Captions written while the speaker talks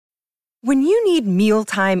When you need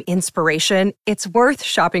mealtime inspiration, it's worth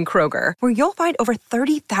shopping Kroger, where you'll find over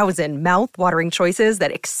 30,000 mouth-watering choices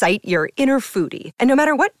that excite your inner foodie. And no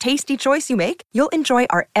matter what tasty choice you make, you'll enjoy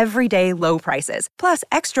our everyday low prices, plus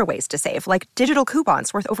extra ways to save, like digital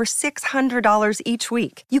coupons worth over $600 each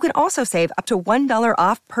week. You can also save up to $1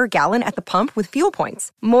 off per gallon at the pump with fuel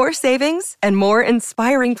points. More savings and more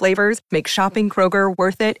inspiring flavors make shopping Kroger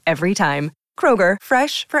worth it every time. Kroger,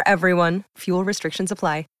 fresh for everyone. Fuel restrictions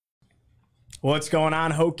apply. What's going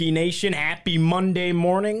on, Hokie Nation? Happy Monday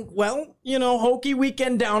morning. Well, Hokie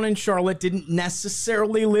weekend down in Charlotte didn't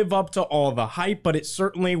necessarily live up to all the hype, but it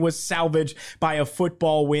certainly was salvaged by a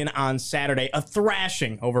football win on Saturday, a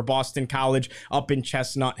thrashing over Boston College up in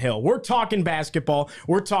Chestnut Hill. We're talking basketball.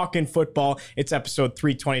 We're talking football. It's episode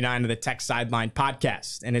 329 of the Tech Sideline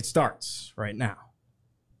podcast, and it starts right now.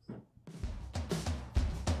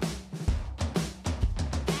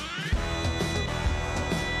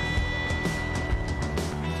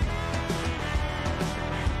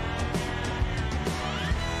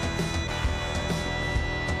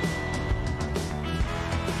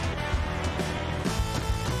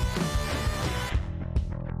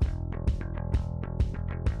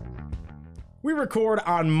 We record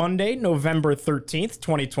on Monday, November 13th,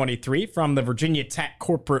 2023, from the Virginia Tech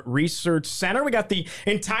Corporate Research Center. We got the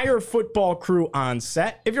entire football crew on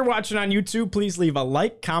set. If you're watching on YouTube, please leave a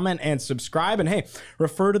like, comment, and subscribe. And hey,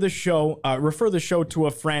 refer the show to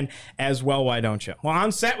a friend as well, why don't you? Well,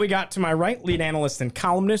 on set, we got to my right, lead analyst and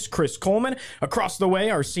columnist Chris Coleman. Across the way,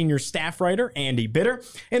 our senior staff writer, Andy Bitter.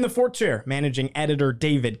 In the fourth chair, managing editor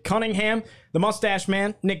David Cunningham. The Mustache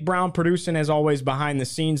Man, Nick Brown, producing as always behind the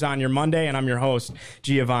scenes on your Monday, and I'm your host,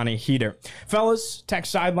 Giovanni Heater. Fellas, Tech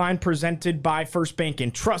Sideline presented by First Bank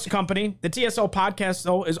and Trust Company. The TSL podcast,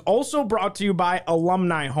 though, is also brought to you by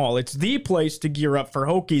Alumni Hall. It's the place to gear up for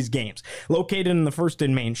Hokies games. Located in the First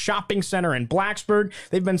and Main Shopping Center in Blacksburg,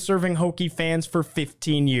 they've been serving Hokie fans for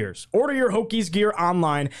 15 years. Order your Hokies gear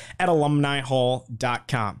online at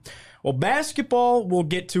alumnihall.com. Well, basketball we'll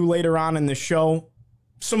get to later on in the show.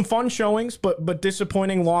 Some fun showings, but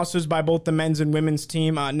disappointing losses by both the men's and women's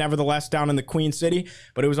team, nevertheless, down in the Queen City.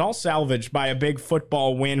 But it was all salvaged by a big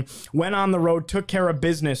football win. Went on the road, took care of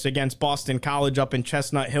business against Boston College up in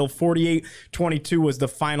Chestnut Hill. 48-22 was the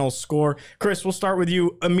final score. Chris, we'll start with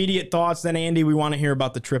you. Immediate thoughts. Then, Andy, we want to hear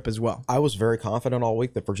about the trip as well. I was very confident all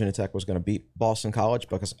week that Virginia Tech was going to beat Boston College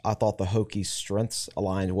because I thought the Hokies' strengths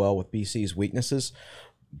aligned well with BC's weaknesses.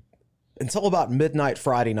 Until about midnight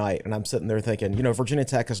Friday night, and I'm sitting there thinking, Virginia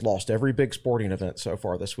Tech has lost every big sporting event so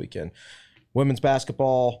far this weekend. Women's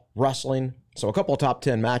basketball, wrestling, so a couple of top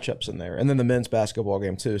 10 matchups in there, and then the men's basketball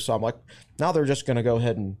game too. So I'm like, now they're just going to go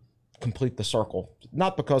ahead and complete the circle.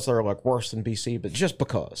 Not because they're like worse than BC, but just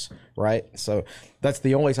because, right? So that's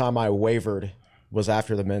the only time I wavered was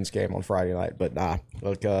after the men's game on Friday night. But I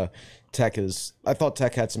thought Tech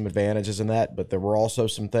had some advantages in that, but there were also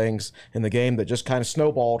some things in the game that just kind of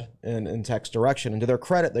snowballed in Tech's direction. And to their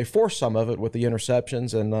credit, they forced some of it with the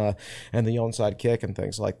interceptions and the onside kick and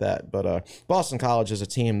things like that. But Boston College is a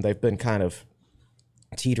team, they've been kind of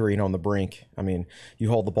teetering on the brink. I mean, you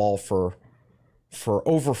hold the ball for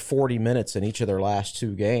over 40 minutes in each of their last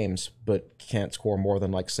two games, but can't score more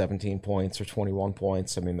than like 17 points or 21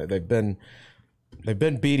 points. I mean, they've been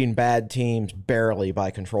beating bad teams barely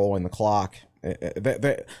by controlling the clock.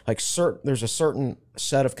 There's a certain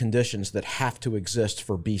set of conditions that have to exist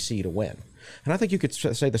for BC to win. And I think you could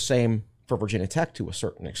say the same for Virginia Tech to a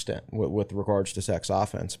certain extent with regards to Tech's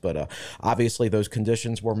offense. But obviously those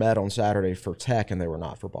conditions were met on Saturday for Tech, and they were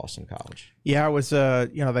not for Boston College. Yeah, it was,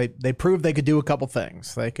 they proved they could do a couple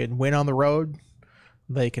things. They could win on the road.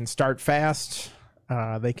 They can start fast.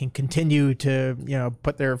 They can continue to,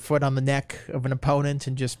 put their foot on the neck of an opponent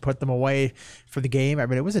and just put them away for the game. I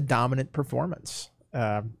mean, it was a dominant performance,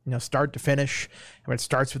 start to finish. I mean, it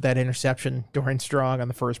starts with that interception, Dorian Strong on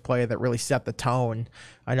the first play that really set the tone.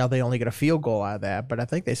 I know they only got a field goal out of that, but I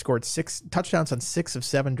think they scored 6 touchdowns on 6 of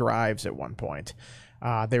 7 drives at one point.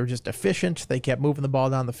 They were just efficient. They kept moving the ball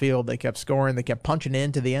down the field. They kept scoring. They kept punching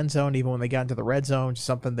into the end zone, even when they got into the red zone,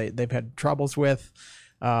 something they've had troubles with.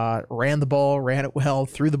 Ran the ball, ran it well,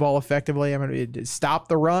 threw the ball effectively. I mean, it stopped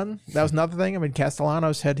the run. That was another thing. I mean,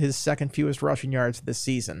 Castellanos had his second fewest rushing yards this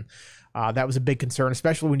season. That was a big concern,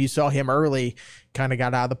 especially when you saw him early, kind of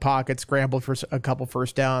got out of the pocket, scrambled for a couple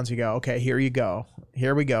first downs. You go, okay, here you go.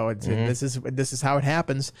 Here we go. This is how it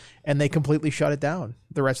happens. And they completely shut it down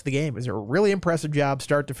the rest of the game. It was a really impressive job,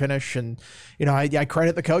 start to finish. And, you know, I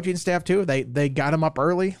credit the coaching staff too. They got them up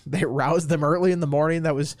early. They roused them early in the morning.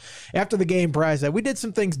 That was after the game. Prize that we did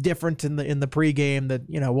some things different in the pregame that,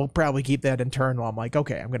 you know, we'll probably keep that internal. I'm like,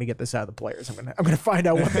 okay, I'm going to get this out of the players. I'm going to find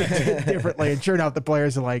out what they did differently. And sure enough, the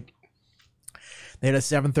players are like, they had a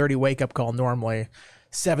 7:30 wake up call normally.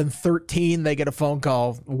 7:13, they get a phone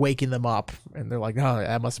call waking them up, and they're like, "Oh,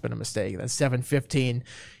 that must have been a mistake." Then 7:15,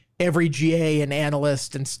 every GA and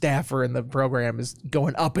analyst and staffer in the program is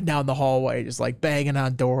going up and down the hallway, just like banging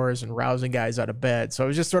on doors and rousing guys out of bed. So it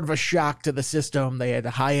was just sort of a shock to the system. They had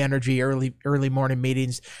high energy, early morning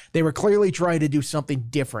meetings. They were clearly trying to do something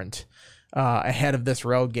different ahead of this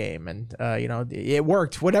road game. And, you know, it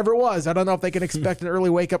worked, whatever it was. I don't know if they can expect an early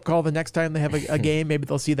wake up call the next time they have a game. Maybe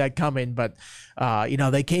they'll see that coming, but, you know,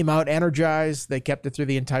 they came out energized. They kept it through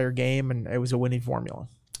the entire game, and it was a winning formula.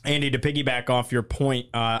 Andy, to piggyback off your point,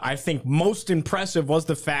 I think most impressive was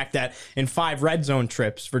the fact that in 5 red zone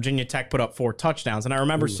trips, Virginia Tech put up 4 touchdowns. And I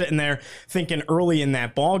remember sitting there thinking early in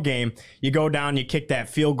that ball game, you go down, you kick that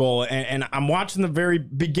field goal, and I'm watching the very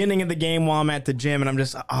beginning of the game while I'm at the gym, and I'm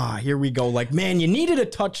just, here we go. Like, man, you needed a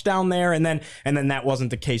touchdown there, and then that wasn't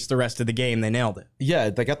the case the rest of the game. They nailed it. Yeah,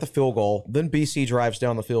 they got the field goal. Then BC drives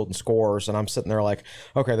down the field and scores, and I'm sitting there like,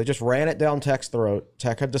 okay, they just ran it down Tech's throat.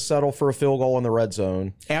 Tech had to settle for a field goal in the red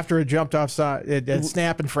zone. After it jumped off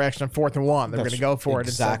snap infraction on 4th and 1, they're going to go for it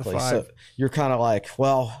exactly. Inside the 5. So you're kind of like,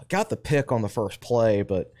 well, got the pick on the first play,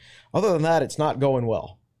 but other than that, it's not going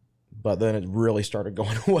well. But then it really started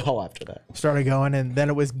going well after that. Started going, and then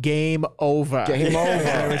it was game over. Game over.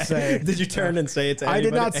 I would say. Did you turn and say it to anybody? I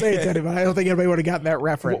did not say it to anybody. I don't think anybody would have gotten that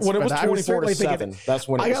reference. When it was 24-7, that's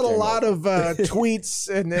when it I was got a game lot over. of tweets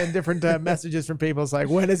and different messages from people. It's like,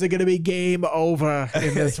 when is it going to be game over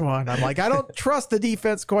in this one? I'm like, I don't trust the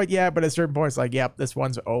defense quite yet, but at a certain point, it's like, yep, this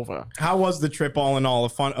one's over. How was the trip all in all?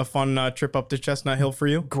 A fun trip up to Chestnut Hill for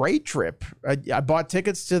you? Great trip. I bought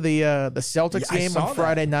tickets to the Celtics game on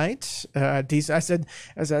Friday night. I said,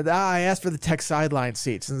 I asked for the Tech sideline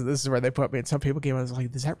seats, and this is where they put me. And some people came, I was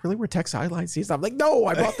like, is that really where Tech sideline seats? I'm like, no,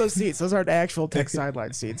 I bought those seats. Those aren't actual Tech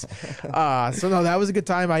sideline seats. So no, that was a good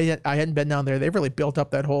time. I hadn't been down there. They've really built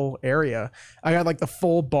up that whole area. I got like the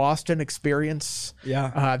full Boston experience.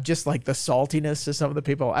 Yeah. Just like the saltiness of some of the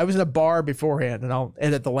people. I was in a bar beforehand, and I'll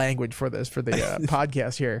edit the language for the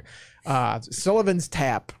podcast here. Sullivan's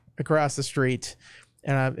Tap across the street.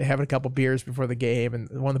 And I'm having a couple beers before the game, and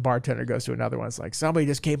one of the bartender goes to another one. It's like, somebody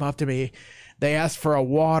just came up to me. They asked for a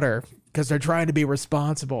water because they're trying to be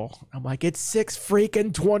responsible. I'm like, it's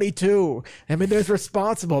 6:22. I mean, there's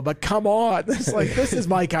responsible, but come on. It's like, this is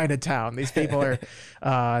my kind of town. These people are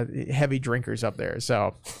heavy drinkers up there.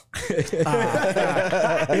 So it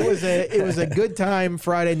was a good time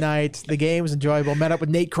Friday night. The game was enjoyable. Met up with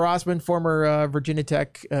Nate Crossman, former Virginia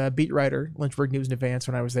Tech beat writer, Lynchburg News and Advance,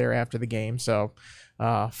 when I was there after the game. So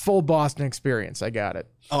full Boston experience. I got it.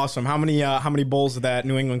 Awesome. How many bowls of that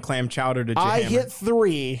New England clam chowder did you I hammer? hit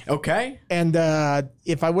 3. Okay. And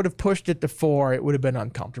if I would have pushed it to 4, it would have been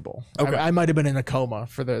uncomfortable. Okay. I might have been in a coma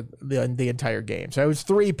for the entire game. So it was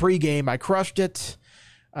 3 pregame. I crushed it.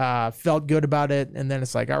 Felt good about it. And then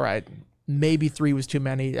it's like, all right, maybe 3 was too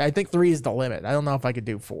many. I think 3 is the limit. I don't know if I could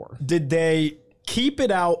do 4. Did they keep it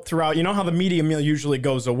out throughout? You know how the media meal usually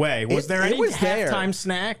goes away. Was there any halftime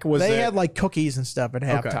snack? They had like cookies and stuff at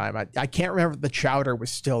halftime. Okay. I can't remember if the chowder was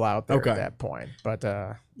still out there at that point, but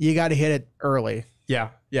you got to hit it early. Yeah,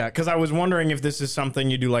 because I was wondering if this is something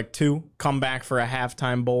you do like 2, come back for a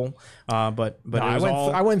halftime bowl, but no,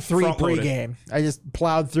 I went 3 pregame. I just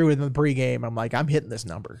plowed through it in the pregame. I'm like, I'm hitting this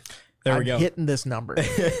number. There we go. Hitting this number.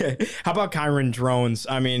 How about Kyron Drones?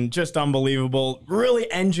 I mean, just unbelievable.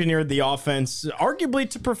 Really engineered the offense, arguably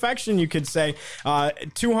to perfection, you could say.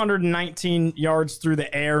 219 yards through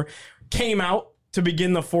the air. Came out to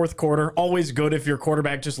begin the 4th quarter. Always good if your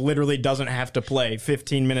quarterback just literally doesn't have to play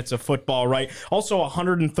 15 minutes of football, right? Also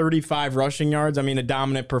 135 rushing yards. I mean, a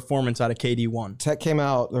dominant performance out of KD1. Tech came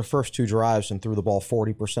out their first 2 drives and threw the ball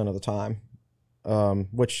 40% of the time,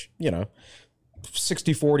 which,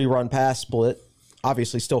 60-40 run pass split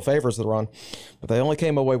obviously still favors the run, but they only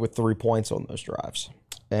came away with 3 points on those drives.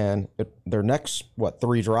 And their next,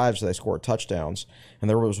 3 drives, they scored touchdowns. And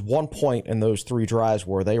there was 1 point in those 3 drives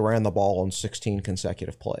where they ran the ball on 16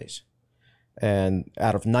 consecutive plays. And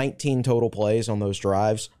out of 19 total plays on those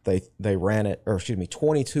drives, they ran it,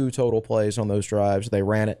 22 total plays on those drives, they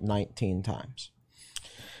ran it 19 times.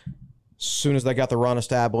 As soon as they got the run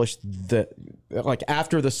established, like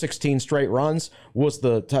after the 16 straight runs, was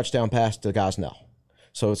the touchdown pass to Gosnell.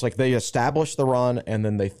 So it's like they established the run and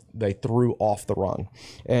then they threw off the run.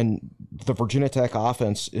 And the Virginia Tech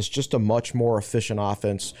offense is just a much more efficient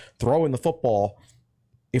offense throwing the football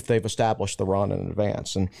if they've established the run in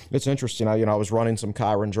advance. And it's interesting. I was running some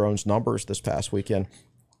Kyron Drones numbers this past weekend.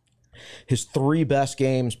 His 3 best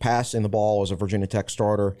games passing the ball as a Virginia Tech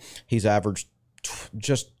starter, he's averaged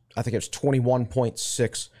I think it's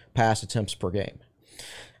 21.6 pass attempts per game.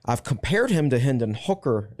 I've compared him to Hendon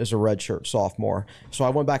Hooker as a redshirt sophomore. So I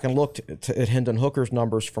went back and looked at Hendon Hooker's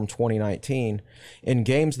numbers from 2019. In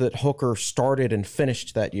games that Hooker started and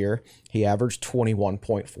finished that year, he averaged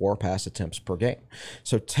 21.4 pass attempts per game.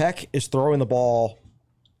 So Tech is throwing the ball.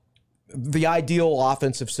 The ideal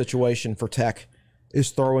offensive situation for Tech is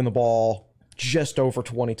throwing the ball just over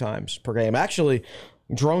 20 times per game. Actually,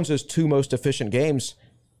 Drones' 2 most efficient games,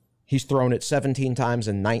 he's thrown it 17 times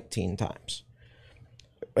and 19 times.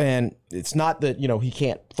 And it's not that, he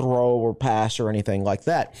can't throw or pass or anything like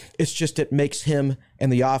that. It's just it makes him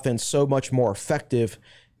and the offense so much more effective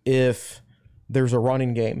if there's a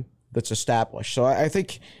running game that's established. So I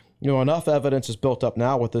think, enough evidence is built up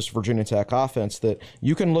now with this Virginia Tech offense that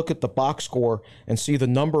you can look at the box score and see the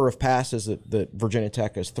number of passes that Virginia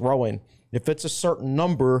Tech is throwing. If it's a certain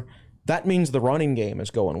number, that means the running game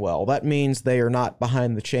is going well. That means they are not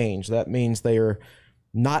behind the chains. That means they are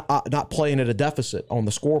not playing at a deficit on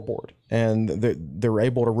the scoreboard, and they're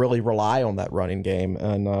able to really rely on that running game.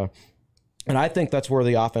 And I think that's where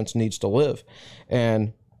the offense needs to live.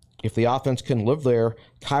 And if the offense can live there,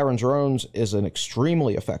 Kyron Drones is an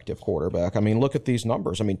extremely effective quarterback. Look at these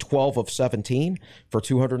numbers. 12 of 17 for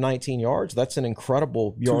 219 yards. That's an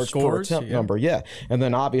incredible yards per attempt number. Yeah. And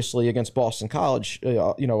then obviously against Boston College,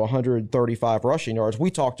 135 rushing yards.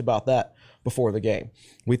 We talked about that before the game.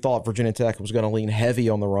 We thought Virginia Tech was going to lean heavy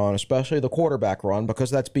on the run, especially the quarterback run,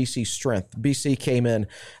 because that's BC's strength. BC came in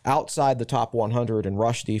outside the top 100 in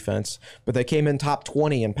rush defense, but they came in top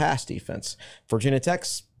 20 in pass defense. Virginia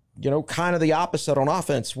Tech's kind of the opposite on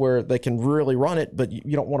offense, where they can really run it, but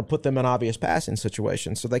you don't want to put them in obvious passing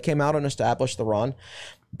situations. So they came out and established the run.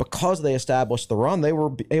 Because they established the run, they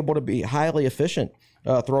were able to be highly efficient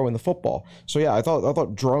throwing the football. So yeah, I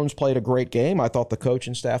thought Drones played a great game. I thought the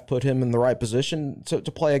coaching staff put him in the right position to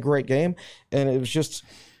play a great game. And it was just,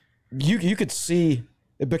 you could see,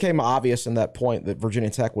 it became obvious in that point that Virginia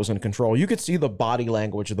Tech was in control. You could see the body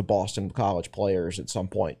language of the Boston College players at some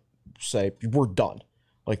point say, we're done.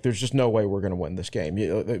 Like, there's just no way we're going to win this game.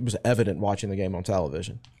 It was evident watching the game on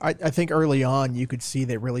television. I think early on you could see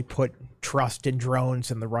they really put trust in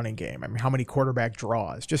Drones in the running game. How many quarterback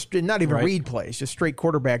draws? Just not even read plays, just straight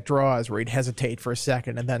quarterback draws where he'd hesitate for a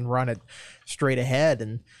second and then run it straight ahead.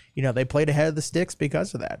 And, they played ahead of the sticks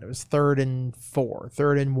because of that. It was 3rd and 4,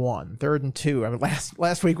 3rd and 1, 3rd and 2.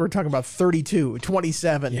 Last week we were talking about 32,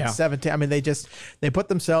 27, 17. They put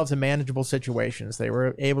themselves in manageable situations. They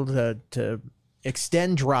were able to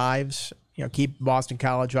extend drives, keep Boston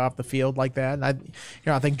College off the field like that. And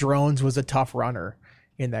I think Drones was a tough runner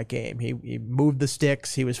in that game. He moved the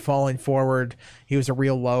sticks. He was falling forward. He was a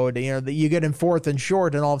real load. You get in 4th and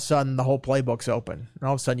short, and all of a sudden the whole playbook's open. And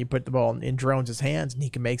all of a sudden you put the ball in Drones' hands, and he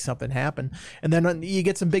can make something happen. And then you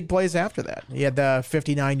get some big plays after that. He had the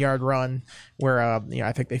 59-yard run where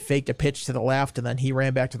I think they faked a pitch to the left, and then he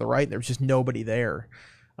ran back to the right, and there was just nobody there.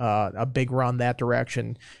 A big run that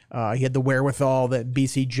direction. He had the wherewithal that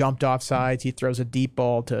BC jumped off sides. He throws a deep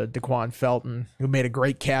ball to Daquan Felton, who made a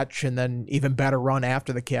great catch, and then even better run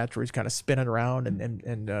after the catch where he's kind of spinning around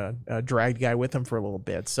and dragged the guy with him for a little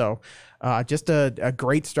bit. So just a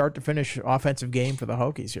great start to finish offensive game for the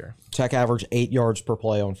Hokies here. Tech averaged 8 yards per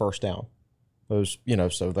play on first down. Those,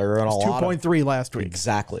 so they're in a lot. 2.3 last week.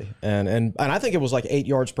 Exactly. And I think it was like 8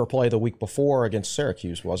 yards per play the week before against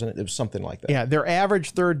Syracuse, wasn't it? It was something like that. Yeah, their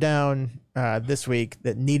average third down this week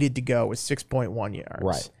that needed to go was 6.1 yards.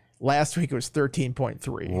 Right. Last week it was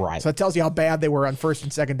 13.3. Right. So that tells you how bad they were on first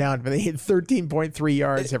and second down, but they hit 13.3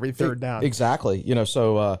 yards every third down. Exactly.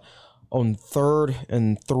 So on 3rd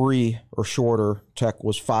and 3 or shorter, Tech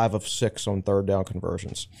was 5 of 6 on third down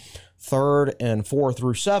conversions. 3rd and 4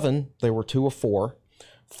 through 7, they were 2 of 4.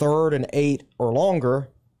 3rd and 8 or longer,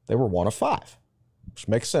 they were 1 of 5. Which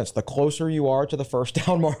makes sense. The closer you are to the first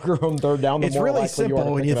down marker on third down, the it's more really likely you are to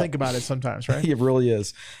simple when pick you it think up. about it sometimes, right? It really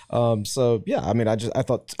is. So yeah, I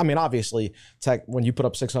thought, obviously Tech, when you put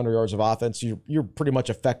up 600 yards of offense, you're pretty much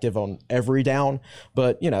effective on every down.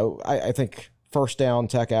 But I think first down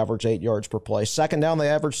Tech averaged 8 yards per play. Second down they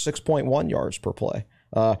averaged 6.1 yards per play.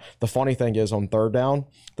 The funny thing is, on third down,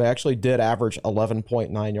 they actually did average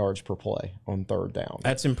 11.9 yards per play on third down.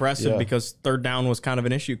 That's impressive because third down was kind of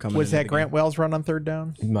an issue coming in. Was that Grant Wells run on third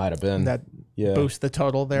down? Might have been. That boost the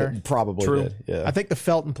total there? It probably did, yeah. I think the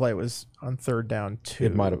Felton play was on third down, too.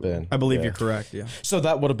 It might have been. I believe you're correct, yeah. So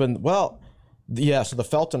that would have been, so the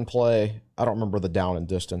Felton play, I don't remember the down and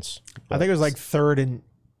distance. I think it was like 3rd and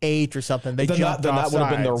 8 or something. They jumped then that would have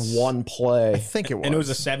been their offsides. one play. I think it was. And it was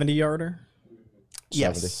a 70-yarder?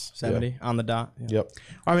 Yes. 70 on the dot. Yeah. Yep.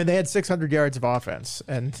 I mean, they had 600 yards of offense,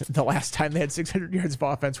 and the last time they had 600 yards of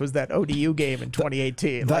offense was that ODU game in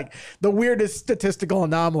 2018. Like, the weirdest statistical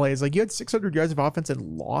anomaly is, like, you had 600 yards of offense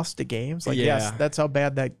and lost a game. It's like, yes, that's how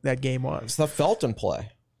bad that game was. It's the Felton play.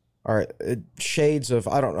 All right, shades of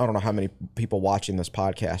I don't know how many people watching this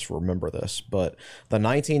podcast remember this, but the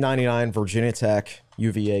 1999 Virginia Tech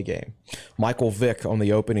UVA game, Michael Vick on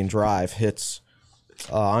the opening drive hits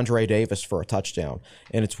Andre Davis for a touchdown,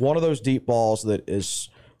 and it's one of those deep balls that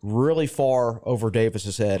is really far over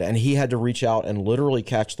Davis's head, and he had to reach out and literally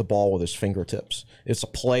catch the ball with his fingertips. It's a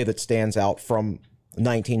play that stands out from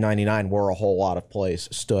 1999 where a whole lot of plays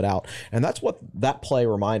stood out, and that's what that play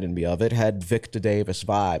reminded me of. It had Vic to Davis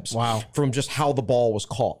vibes. Wow. From just how the ball was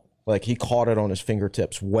caught. Like, he caught it on his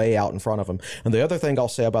fingertips way out in front of him. And the other thing I'll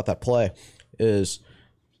say about that play is,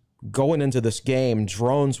 going into this game,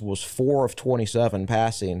 Drones was 4 of 27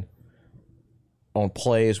 passing on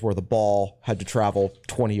plays where the ball had to travel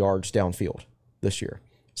 20 yards downfield this year.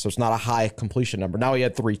 So it's not a high completion number. Now he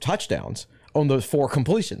had 3 touchdowns on those 4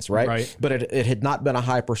 completions, right? But it had not been a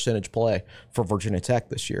high percentage play for Virginia Tech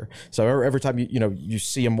this year. So every time you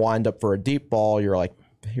see him wind up for a deep ball, you're like,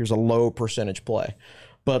 here's a low percentage play.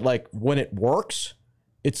 But like, when it works,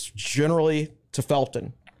 it's generally to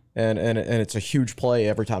Felton. And it's a huge play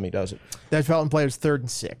every time he does it. That Felton play was 3rd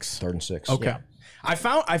and 6. 3rd and 6. Okay. Yeah. I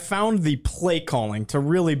found the play calling to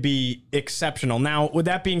really be exceptional. Now, with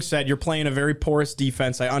that being said, you're playing a very porous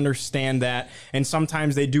defense. I understand that, and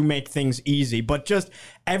sometimes they do make things easy. But just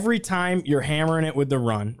every time you're hammering it with the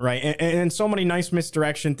run, right? And so many nice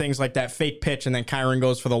misdirection things like that fake pitch, and then Kyron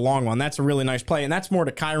goes for the long one. That's a really nice play, and that's more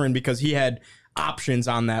to Kyron because he had options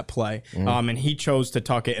on that play, and he chose to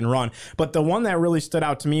tuck it and run. But the one that really stood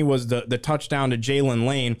out to me was the touchdown to Jalen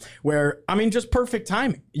Lane, where, I mean, just perfect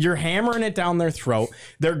timing. You're hammering it down their throat.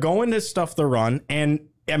 They're going to stuff the run, and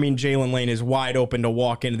I mean, Jalen Lane is wide open to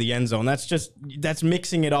walk into the end zone. That's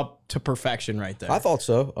mixing it up to perfection right there. I thought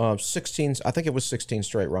so. I think it was 16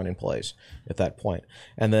 straight running plays at that point.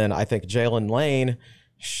 And then I think Jalen Lane,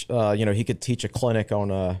 he could teach a clinic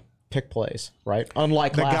on pick plays, right?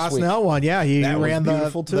 Unlike the last week. Gosnell one, yeah, he ran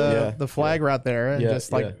the flag route there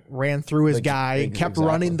and ran through his guy and kept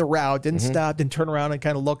running the route, didn't stop, didn't turn around and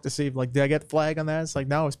kind of look to see, like, did I get the flag on that? It's like,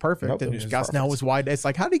 no, it's perfect. Nope, and it was Gosnell was wide. It's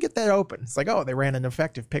like, how did he get that open? It's like, oh, they ran an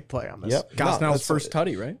effective pick play on this. Yep. Gosnell's first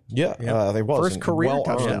tutty, right? Yeah, they was. First career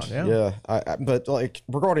touchdown, But like,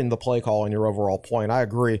 regarding the play call and your overall point, I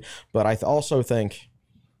agree. But I also think,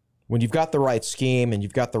 when you've got the right scheme and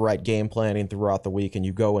you've got the right game planning throughout the week and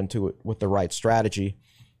you go into it with the right strategy,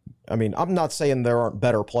 I mean, I'm not saying there aren't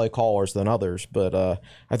better play callers than others, but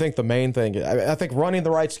I think the main thing, I think running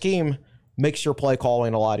the right scheme makes your play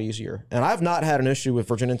calling a lot easier. And I've not had an issue with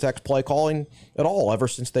Virginia Tech's play calling at all ever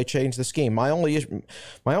since they changed the scheme. My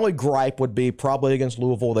only gripe would be probably against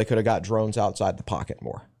Louisville, they could have got Drones outside the pocket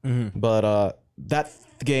more. But that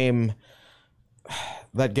game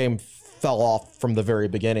fell off from the very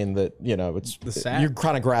beginning. That you're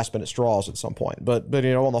kind of grasping at straws at some point. But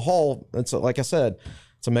on the whole, it's like I said,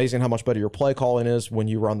 it's amazing how much better your play calling is when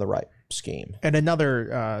you run the right scheme. And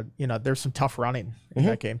another, there's some tough running in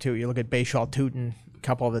that game too. You look at Bashaw Tootin, a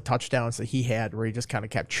couple of the touchdowns that he had where he just kind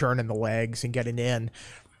of kept churning the legs and getting in.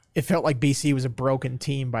 It felt like BC was a broken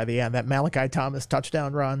team by the end. That Malachi Thomas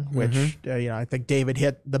touchdown run, which I think David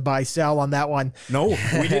hit the buy sell on that one. No,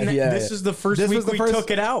 we didn't. This is the first week we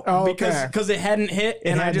took it out because it hadn't hit,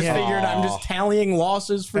 and I just figured I'm just tallying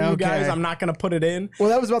losses for you guys. I'm not going to put it in. Well,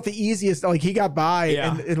 that was about the easiest. Like, he got by,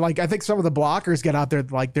 and like, I think some of the blockers got out there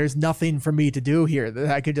like, there's nothing for me to do here.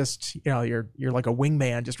 That I could just, you're like a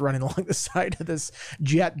wingman just running along the side of this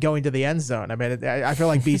jet going to the end zone. I mean, I feel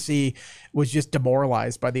like BC was just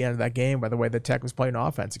demoralized by the end of that game by the way the Tech was playing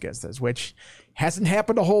offense against us, which hasn't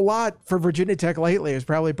happened a whole lot for Virginia Tech lately. It was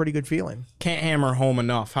probably a pretty good feeling. Can't hammer home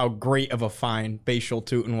enough how great of a find Bashaw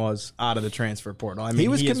Tootin was out of the transfer portal. I mean, he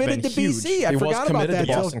was committed to huge. BC. I forgot about that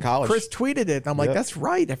to Boston College. Chris tweeted it. I'm like, that's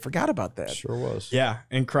right. I forgot about that. Sure was. Yeah,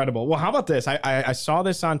 incredible. Well, how about this? I saw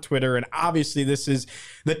this on Twitter, and obviously this is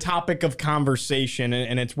the topic of conversation,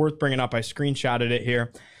 and it's worth bringing up. I screenshotted it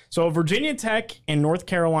here. So Virginia Tech and North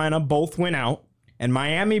Carolina both went out, and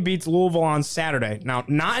Miami beats Louisville on Saturday. Now,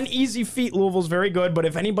 not an easy feat. Louisville's very good, but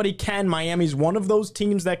if anybody can, Miami's one of those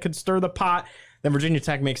teams that could stir the pot. Then Virginia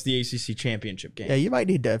Tech makes the ACC championship game. Yeah, you might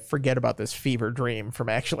need to forget about this fever dream from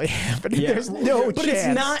actually happening. There's no but chance. it's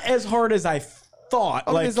not as hard as I thought.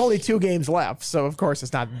 I mean, there's only 2 games left, so of course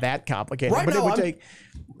it's not that complicated. Right but now, it would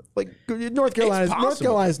take North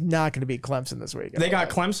Carolina's not going to beat Clemson this week. They got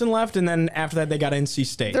Clemson left, and then after that they got NC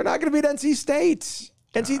State. They're not going to beat NC State.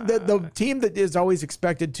 The team that is always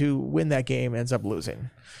expected to win that game ends up losing.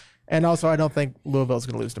 And also, I don't think Louisville's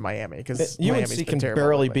going to lose to Miami because UNC can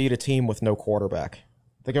barely beat a team with no quarterback.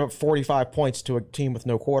 They gave up 45 points to a team with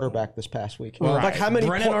no quarterback this past week. Right. Like how many?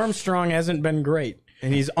 Brennan Armstrong hasn't been great,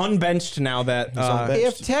 and he's unbenched now. That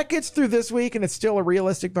if Tech gets through this week and it's still a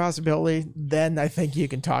realistic possibility, then I think you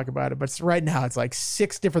can talk about it. But right now, it's like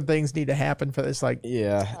 6 different things need to happen for this. Like,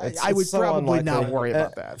 I would so probably unlikely. not worry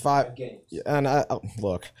about that. 5 games. And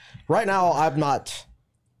look, right now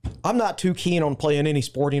I'm not too keen on playing any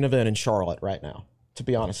sporting event in Charlotte right now. To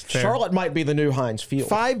be honest, Fair. Charlotte might be the new Heinz Field.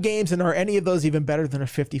 5 games, and are any of those even better than a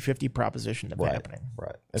 50-50 proposition of happening?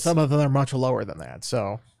 Right. Some of them are much lower than that.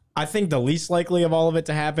 So I think the least likely of all of it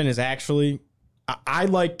to happen is actually I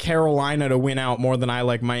like Carolina to win out more than I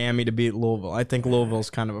like Miami to beat Louisville. I think Louisville's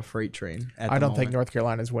kind of a freight train. I don't think North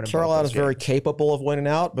Carolina's winning. Carolina's very capable of winning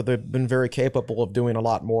out, but they've been very capable of doing a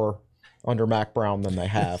lot more under Mac Brown than they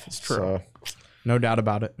have. It's true. So. No doubt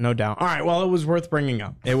about it. No doubt. All right. Well, it was worth bringing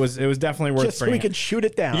up. It was definitely worth just so bringing we could shoot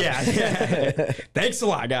it down. Yeah. Thanks a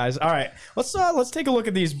lot, guys. All right. Let's take a look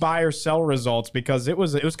at these buy or sell results because it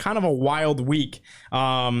was kind of a wild week.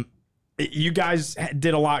 You guys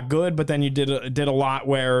did a lot good, but then you did a lot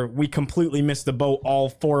where we completely missed the boat. All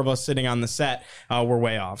 4 of us sitting on the set were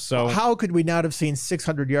way off. So how could we not have seen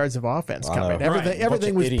 600 yards of offense coming?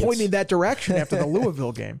 Everything was idiots. pointing that direction after the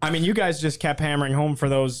Louisville game. I mean, you guys just kept hammering home for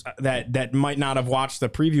those that might not have watched the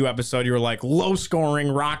preview episode. You were like, low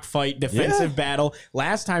scoring, rock fight, defensive battle.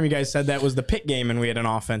 Last time you guys said that was the Pitt game and we had an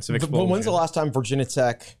offensive explosion. When's the last time Virginia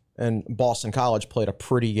Tech and Boston College played a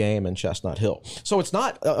pretty game in Chestnut Hill? So it's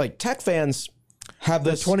not like Tech fans have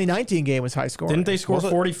The this. 2019 game was high scoring. Didn't they score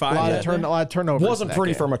 45? A lot of turnovers. Wasn't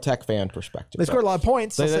pretty from a Tech fan perspective. They scored a lot of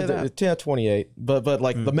points. I'll say that. Yeah, 28. But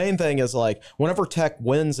like the main thing is like whenever Tech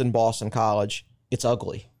wins in Boston College, it's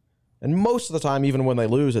ugly. And most of the time, even when they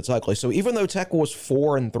lose, it's ugly. So even though Tech was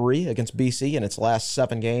 4-3 against BC in its last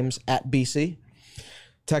 7 games at BC,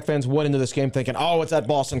 Tech fans went into this game thinking, oh, it's at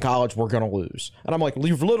Boston College, we're going to lose. And I'm like,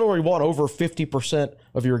 you've literally won over 50%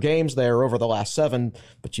 of your games there over the last 7,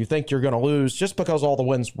 but you think you're going to lose just because all the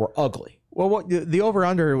wins were ugly. Well, the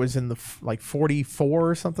over-under was in the 44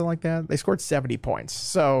 or something like that. They scored 70 points.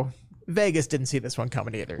 So Vegas didn't see this one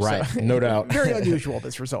coming either. Right, So. no doubt. Very unusual,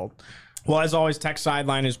 this result. Well, as always, Tech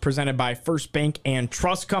Sideline is presented by First Bank and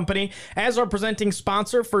Trust Company. As our presenting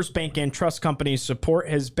sponsor, First Bank and Trust Company's support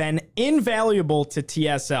has been invaluable to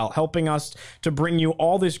TSL, helping us to bring you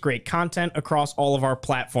all this great content across all of our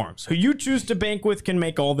platforms. Who you choose to bank with can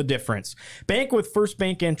make all the difference. Bank with First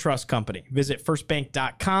Bank and Trust Company. Visit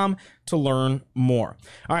firstbank.com to learn more.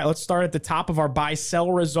 All right, let's start at the top of our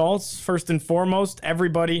buy-sell results. First and foremost,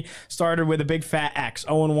 everybody started with a big fat X,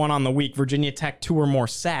 0-1 on the week. Virginia Tech 2 or more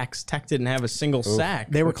sacks. Tech didn't have a single sack.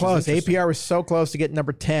 They were close. APR was so close to getting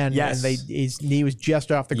number 10. Yes. And his knee was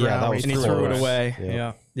just off the ground. that was And he threw it away.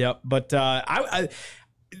 Yeah. Yep. But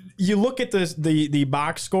you look at the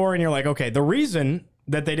box score and you're like, okay, the reason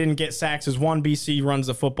that they didn't get sacks is 1, BC runs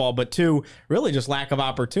the football, but 2, really just lack of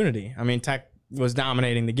opportunity. I mean, Tech was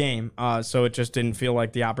dominating the game, so it just didn't feel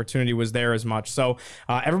like the opportunity was there as much. So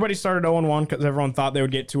everybody started 0-1 because everyone thought they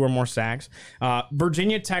would get 2 or more sacks.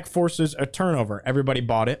 Virginia Tech forces a turnover. Everybody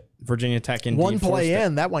bought it. Virginia Tech indeed one play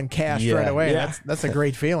in, that one cashed right away. Yeah. That's a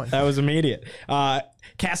great feeling. That was immediate.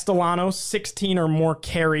 Castellanos, 16 or more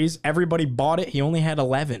carries. Everybody bought it. He only had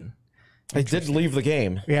 11. He did leave the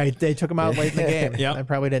game. Yeah, they took him out late in the game. Yep. That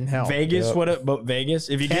probably didn't help. Vegas but Vegas,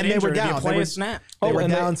 if you get And they injured, were down. you play They were- a snap. They were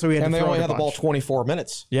down, so we had to and they throw only it had a the ball bunch. 24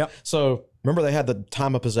 minutes. Yep. So remember they had the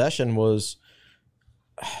time of possession was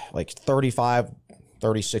like 35,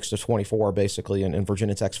 36 to 24 basically in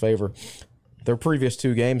Virginia Tech's favor. Their previous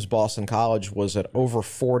 2 games, Boston College was at over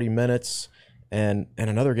 40 minutes and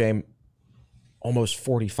another game almost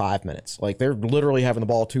 45 minutes. Like they're literally having the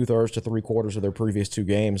ball 2/3 to 3/4 of their previous 2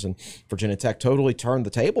 games, and Virginia Tech totally turned the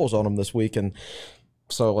tables on them this week. And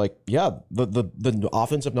so, like, yeah, the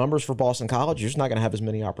offensive numbers for Boston College, you're just not going to have as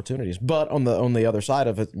many opportunities. But on the other side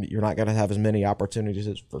of it, you're not going to have as many opportunities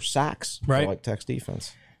for sacks, Right. for like Tech's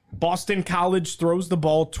defense. Boston College throws the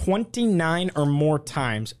ball 29 or more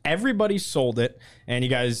times. Everybody sold it. And you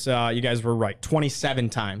guys were right. 27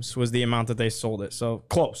 times was the amount that they sold it. So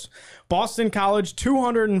close. Boston College,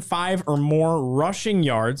 205 or more rushing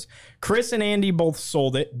yards. Chris and Andy both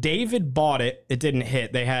sold it. David bought it. It didn't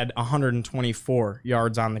hit. They had 124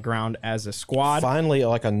 yards on the ground as a squad. Finally,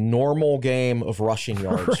 like a normal game of rushing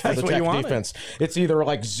yards for the Tech defense. It's either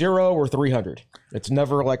like 0 or 300. It's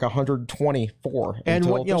never like 124. And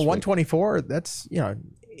until what, this week. 124, that's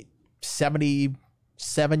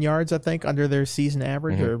 77 yards, I think, under their season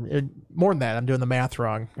average, or more than that. I'm doing the math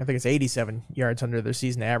wrong. I think it's 87 yards under their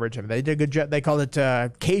season average. I mean, they did a good job. They called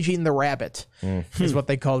it caging the rabbit, is what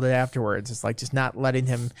they called it afterwards. It's like just not letting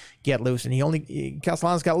him get loose. And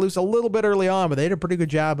Castellanos got loose a little bit early on, but they did a pretty good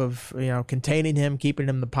job of containing him, keeping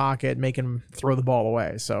him in the pocket, making him throw the ball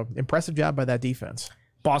away. So impressive job by that defense.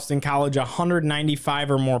 Boston College,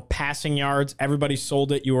 195 or more passing yards. Everybody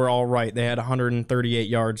sold it. You were all right. They had 138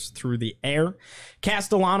 yards through the air.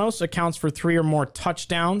 Castellanos accounts for 3 or more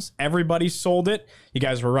touchdowns. Everybody sold it. You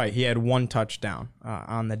guys were right. He had 1 touchdown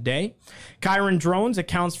on the day. Kyron Drones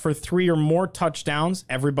accounts for 3 or more touchdowns.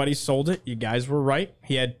 Everybody sold it. You guys were right.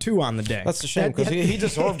 He had 2 on the day. That's a shame because he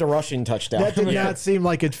deserved a rushing touchdown. That did not seem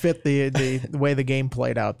like it fit the way the game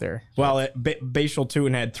played out there. Well, Bashal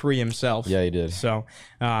Tuin had 3 himself. Yeah, he did. So,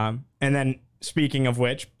 and then speaking of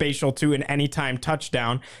which, Bashal Tuin anytime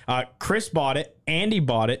touchdown. Chris bought it. Andy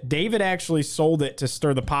bought it. David actually sold it to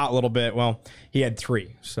stir the pot a little bit. Well, he had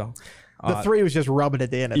 3. So. The 3 was just rubbing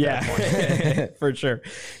it in at that point. For sure.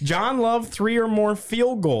 John Love, 3 or more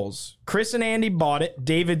field goals. Chris and Andy bought it.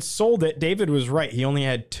 David sold it. David was right. He only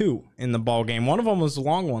had 2 in the ball game. One of them was a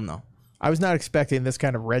long one, though. I was not expecting this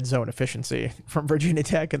kind of red zone efficiency from Virginia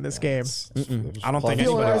Tech in this game. I don't think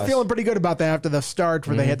I was feeling pretty good about that after the start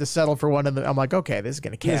where they had to settle for one. I'm like, okay, this is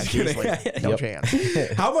going to catch easily. No chance.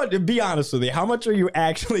 How much? Be honest with me. How much are you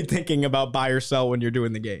actually thinking about buy or sell when you're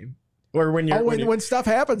doing the game? Or when you're when stuff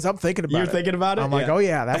happens, I'm thinking about it. You're thinking about it? I'm like, oh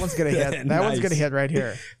yeah, that one's gonna hit. That one's gonna hit right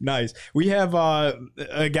here. Nice. We have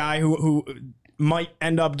a guy who might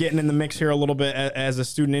end up getting in the mix here a little bit as a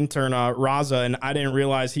student intern, Raza, and I didn't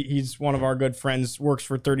realize he's one of our good friends, works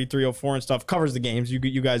for 3304 and stuff, covers the games. You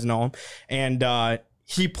guys know him, and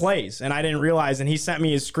he plays, and I didn't realize, and he sent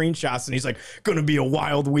me his screenshots, and he's like, gonna be a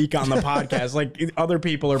wild week on the podcast. Like, other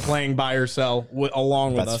people are playing buy or sell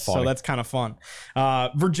along with us, funny. So that's kind of fun.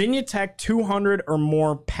 Virginia Tech, 200 or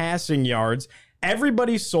more passing yards.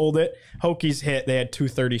 Everybody sold it. Hokies hit. They had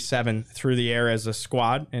 237 through the air as a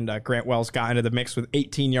squad, and Grant Wells got into the mix with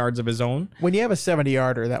 18 yards of his own. When you have a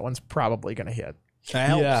 70-yarder, that one's probably going to hit. That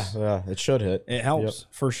helps. Yeah, it should hit. It helps,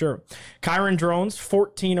 for sure. Kyron Drones,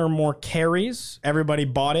 14 or more carries. Everybody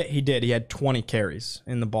bought it. He did. He had 20 carries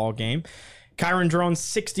in the ball game. Kyron Drones,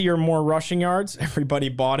 60 or more rushing yards. Everybody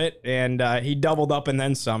bought it, and he doubled up and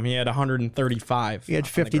then some. He had 135. He had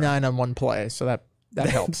 59 on one play, so that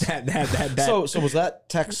helps. So was that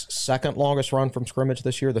Tech's second longest run from scrimmage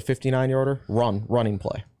this year, the 59-yarder running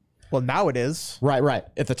play? Well, now it is. Right.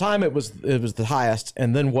 At the time, it was the highest,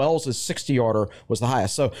 and then Wells' 60-yarder was the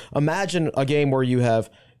highest. So imagine a game where you have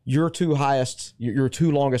your 2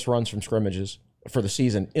 longest runs from scrimmages for the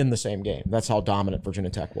season in the same game. That's how dominant Virginia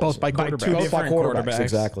Tech was. Both by quarterbacks. Both by quarterbacks.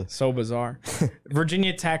 Exactly. So bizarre.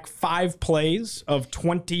 Virginia Tech, 5 plays of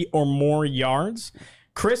 20 or more yards.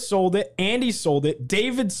 Chris sold it. Andy sold it.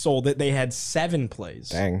 David sold it. They had 7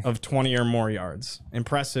 plays of 20 or more yards.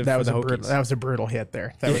 Impressive for the Hokies. That was a brutal hit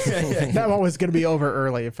there. That one was going to be over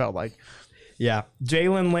early, it felt like. Yeah.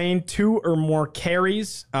 Jalen Lane, 2 or more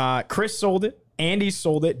carries. Chris sold it. Andy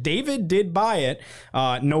sold it. David did buy it.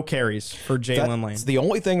 No carries for Jalen Lane. The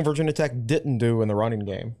only thing Virginia Tech didn't do in the running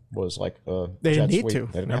game was like they didn't need to.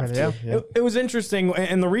 They didn't have to. Yeah. It was interesting,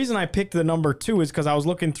 and the reason I picked the number 2 is because I was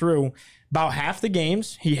looking through. About half the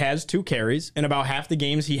games, he has 2 carries, and about half the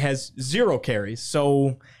games, he has 0 carries.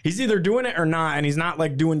 So he's either doing it or not, and he's not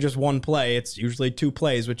like doing just one play. It's usually 2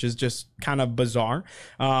 plays, which is just kind of bizarre.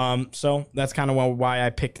 So that's kind of why I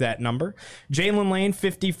picked that number. Jalen Lane,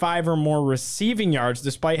 55 or more receiving yards.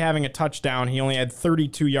 Despite having a touchdown, he only had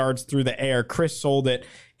 32 yards through the air. Chris sold it.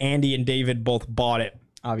 Andy and David both bought it.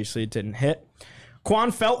 Obviously, it didn't hit.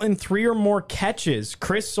 Quan Felton, 3 or more catches.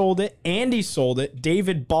 Chris sold it. Andy sold it.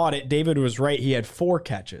 David bought it. David was right. He had 4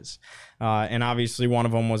 catches. And obviously one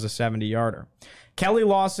of them was a 70-yarder. Kelly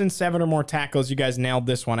Lawson, 7 or more tackles. You guys nailed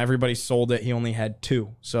this one. Everybody sold it. He only had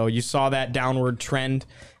 2. So you saw that downward trend,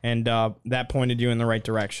 and that pointed you in the right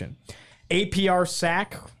direction. APR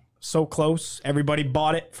sack, so close. Everybody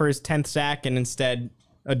bought it for his 10th sack, and instead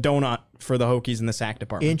a donut for the Hokies in the sack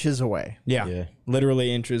department. Inches away. Yeah.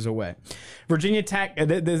 Literally inches away. Virginia Tech,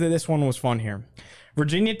 this one was fun here.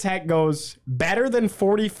 Virginia Tech goes better than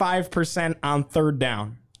 45% on 3rd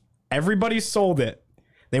down. Everybody sold it.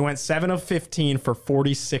 They went 7 of 15 for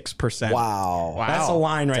 46%. Wow. That's a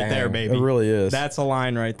line right there, baby. It really is. That's a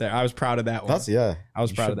line right there. I was proud of that one. I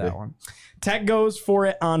was proud of that one. Tech goes for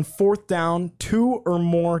it on 4th down 2 or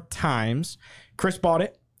more times. Chris bought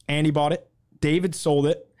it. Andy bought it. David sold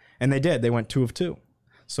it. And they did. They went 2 of 2.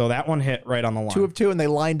 So that one hit right on the line. 2 of 2, and they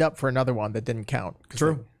lined up for another one that didn't count.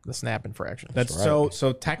 True. The snap infraction. That's right.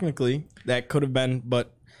 So technically that could have been,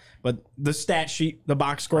 but the stat sheet, the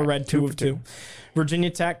box score read 2 of 2. Virginia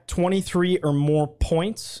Tech, 23 or more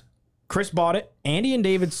points. Chris bought it. Andy and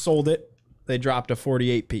David sold it. They dropped a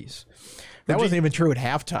 48 piece. That wasn't even true at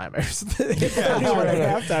halftime. At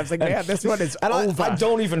halftime, it's like, man, this one is over. I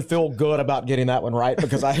don't even feel good about getting that one right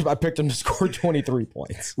because I picked him to score 23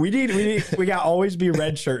 points. We got always be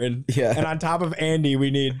redshirting. Yeah. And on top of Andy,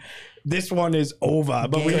 we need this one is over.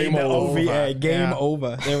 But we need the OVA. Game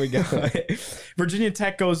over. There we go. Virginia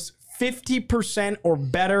Tech goes 50% or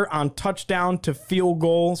better on touchdown to field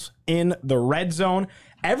goals in the red zone.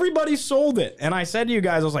 Everybody sold it. And I said to you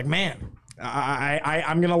guys, I was like, man,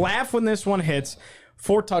 I'm going to laugh when this one hits.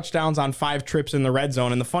 4 touchdowns on 5 trips in the red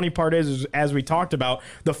zone. And the funny part is, as we talked about,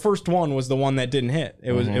 the first one was the one that didn't hit.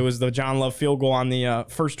 It was the John Love field goal on the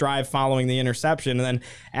first drive following the interception. And then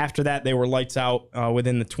after that, they were lights out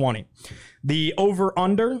within the 20. The over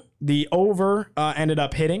ended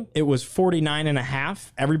up hitting. It was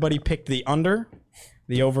 49.5. Everybody picked the under.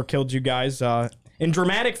 The over killed you guys in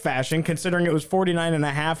dramatic fashion, considering it was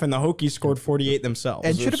 49.5 and the Hokies scored 48 themselves.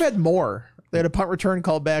 And should have had more. They had a punt return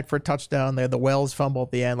called back for a touchdown. They had the Wells fumble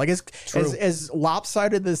at the end. Like as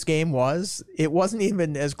lopsided this game was, it wasn't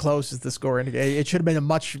even as close as the score indicated. It should have been a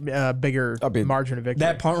much bigger margin of victory.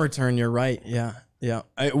 That punt return, you're right. Yeah. Yeah.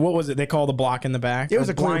 What was it? They called the block in the back? It was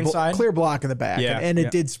a clear block in the back. Yeah, and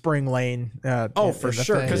it did spring Lane. For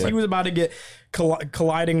sure. Because he was about to get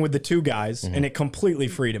colliding with the 2 guys, and it completely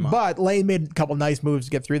freed him up. But Lane made a couple nice moves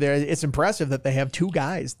to get through there. It's impressive that they have 2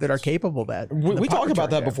 guys that are capable of that. We talked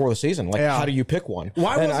about that before the season. Like, how do you pick one?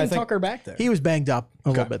 Why wasn't Tucker back there? He was banged up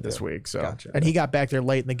a little bit this week. And he got back there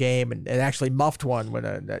late in the game and actually muffed one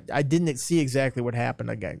when I didn't see exactly what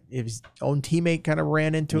happened. Again, his own teammate kind of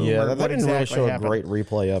ran into him. Yeah, that didn't really show a great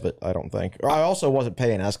replay of it, I don't think. I also wasn't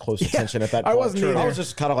paying as close attention at that point. I wasn't either. I was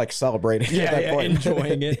just kind of like celebrating at that point.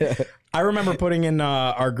 Enjoying it. I remember putting in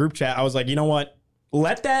our group chat, I was like, you know what?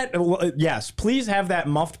 Please have that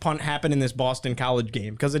muffed punt happen in this Boston College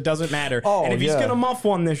game because it doesn't matter. And if he's going to muff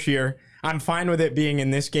one this year, I'm fine with it being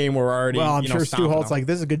in this game where we're already. Well, I'm sure Stu Holt's like,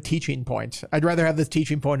 this is a good teaching point. I'd rather have this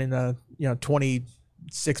teaching point in a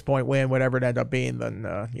 26-point win, whatever it ended up being, than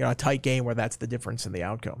a tight game where that's the difference in the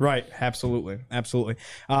outcome. Right, absolutely.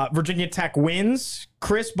 Virginia Tech wins.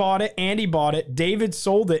 Chris bought it. Andy bought it. David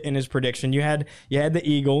sold it in his prediction. You had the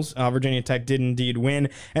Eagles. Virginia Tech did indeed win.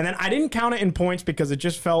 And then I didn't count it in points because it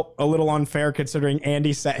just felt a little unfair considering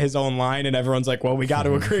Andy set his own line and everyone's like, well, we got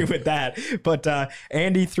to agree with that. But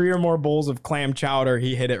Andy, 3 or more bowls of clam chowder,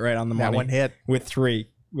 he hit it right on the money. That one hit. With 3.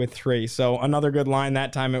 So another good line.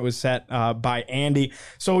 That time it was set by Andy.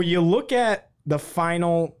 So you look at the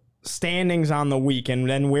final standings on the week and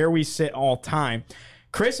then where we sit all time.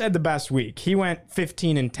 Chris had the best week. He went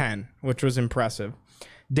 15-10, which was impressive.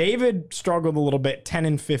 David struggled a little bit,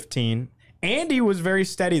 10-15. Andy was very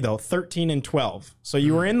steady though, 13-12. So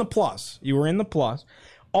you were in the plus.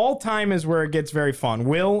 All time is where it gets very fun.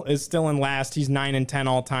 Will is still in last. He's 9-10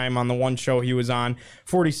 all time on the one show he was on,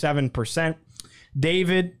 47%.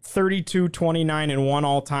 David, 32-29-1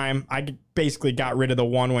 all time. I basically got rid of the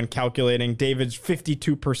 1 when calculating. David's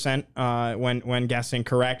 52% when guessing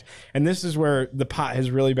correct. And this is where the pot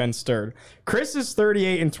has really been stirred. Chris is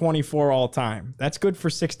 38-24 all time. That's good for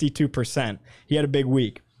 62%. He had a big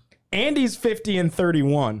week. Andy's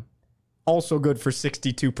 50-31. Also good for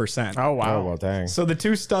 62%. Oh, wow. Oh, well, dang. So the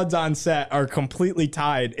 2 studs on set are completely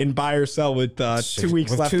tied in buy or sell with 2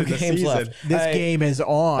 weeks left of the season. This game is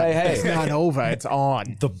on. It's not over. It's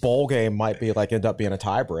on. The bowl game might be end up being a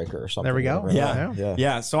tiebreaker or something. There we go.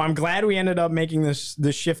 Yeah. So I'm glad we ended up making this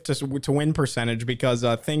shift to win percentage because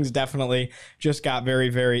things definitely just got very,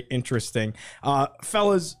 very interesting.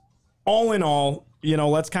 Fellas, all in all,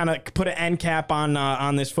 let's kind of put an end cap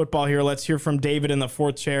on this football here. Let's hear from David in the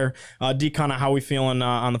 4th chair. D, kind of how we feeling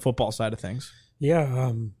on the football side of things?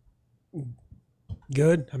 Yeah,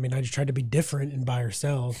 good. I mean, I just tried to be different and buy or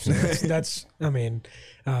sell. So that's I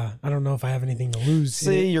don't know if I have anything to lose.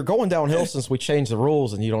 See, you're going downhill since we changed the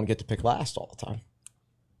rules and you don't get to pick last all the time.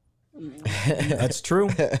 That's true.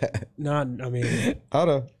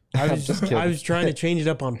 I was trying to change it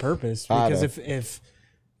up on purpose because if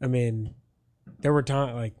There were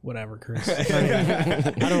times like whatever, Chris. I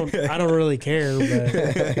mean, I don't really care,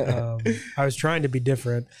 but I was trying to be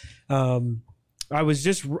different. I was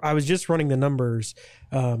just running the numbers.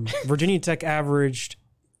 Virginia Tech averaged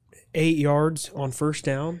 8 yards on first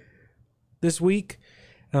down this week.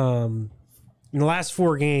 In the last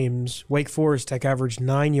 4 games, Wake Forest Tech averaged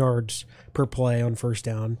 9 yards per play on first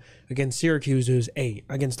down. Against Syracuse, it was 8.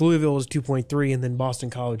 Against Louisville, it was 2.3, and then Boston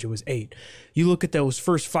College, it was 8. You look at those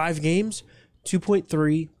first 5 games,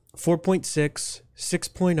 2.3, 4.6,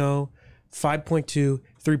 6.0, 5.2,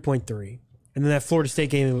 3.3. And then that Florida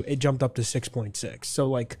State game, it jumped up to 6.6. So,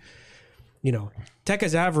 like, you know, Tech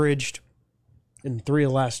has averaged in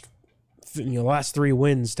last 3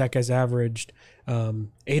 wins, Tech has averaged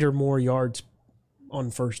 8 or more yards on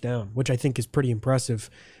first down, which I think is pretty impressive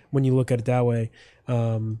when you look at it that way.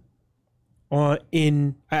 I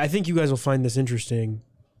think you guys will find this interesting.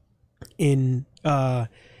 In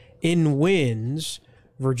wins,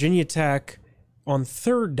 Virginia Tech on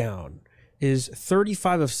third down is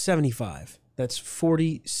 35 of 75. That's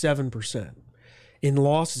 47%. In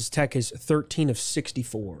losses, Tech is 13 of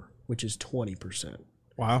 64, which is 20%.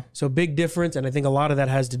 Wow. So big difference, and I think a lot of that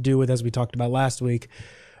has to do with, as we talked about last week,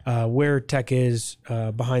 where Tech is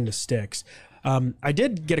behind the sticks. I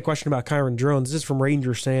did get a question about Kyron Drones. This is from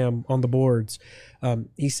Ranger Sam on the boards.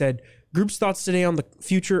 He said, group's thoughts today on the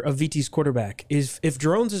future of VT's quarterback. If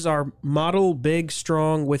Drones is our model, big,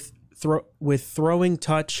 strong, with throwing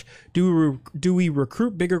touch, do we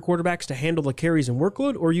recruit bigger quarterbacks to handle the carries and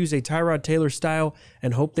workload, or use a Tyrod Taylor style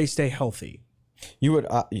and hope they stay healthy? You would,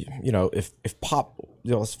 if Pop,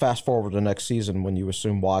 let's fast forward to next season when you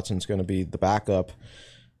assume Watson's going to be the backup,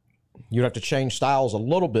 you'd have to change styles a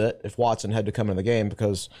little bit if Watson had to come in the game,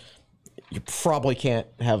 because you probably can't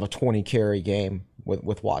have a 20 carry game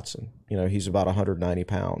with Watson. You know, he's about 190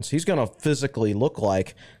 pounds. He's going to physically look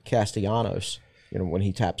like Castellanos, when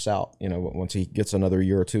he taps out, once he gets another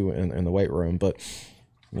year or two in the weight room. But,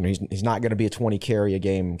 he's not going to be a 20 carry a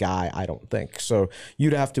game guy, I don't think. So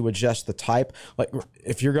you'd have to adjust the type. Like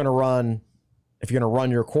if you're going to run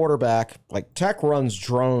your quarterback, like Tech runs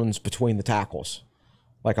drones between the tackles,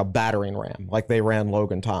 like a battering ram, like they ran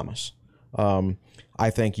Logan Thomas. I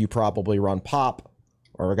think you probably run Pop,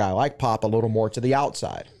 or a guy like Pop, a little more to the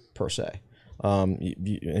outside per se.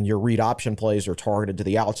 And your read option plays are targeted to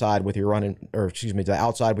the outside with your to the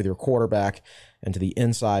outside with your quarterback and to the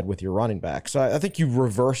inside with your running back. So I think you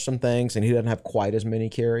reverse some things, and he doesn't have quite as many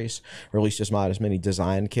carries, or at least just not as many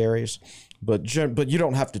designed carries. But you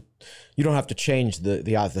don't have to change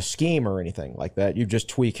the scheme or anything like that. You just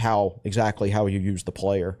tweak exactly how you use the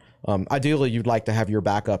player. Ideally, you'd like to have your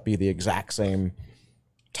backup be the exact same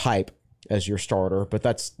type as your starter, but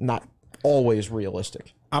that's not always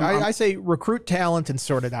realistic. I say recruit talent and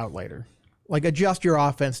sort it out later. Like, adjust your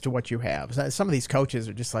offense to what you have. Some of these coaches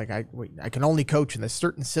are just like, I can only coach in this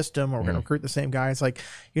certain system, or we're going to recruit the same guys. Like,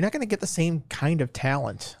 you're not going to get the same kind of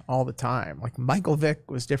talent all the time. Like, Michael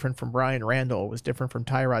Vick was different from Brian Randall, was different from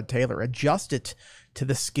Tyrod Taylor. Adjust it to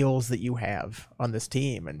the skills that you have on this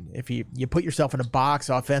team. And if you put yourself in a box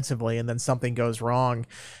offensively and then something goes wrong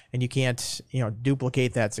and you can't,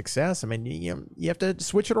 duplicate that success, I mean, you have to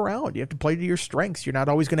switch it around. You have to play to your strengths. You're not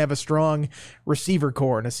always going to have a strong receiver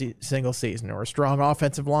core in a single season, or a strong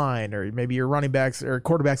offensive line, or maybe your running backs or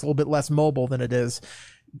quarterbacks a little bit less mobile than it is.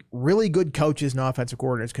 Really good coaches and offensive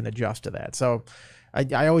coordinators can adjust to that. So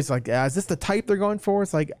I always like, is this the type they're going for?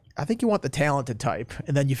 It's like, I think you want the talented type,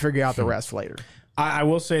 and then you figure out the rest later. I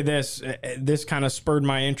will say this kind of spurred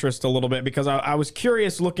my interest a little bit, because I was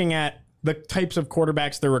curious looking at the types of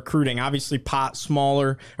quarterbacks they're recruiting. Obviously, Pop,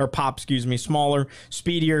 smaller,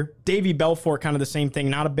 speedier. Davey Belfort, kind of the same thing,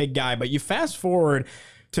 not a big guy. But you fast forward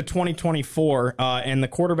to 2024, and the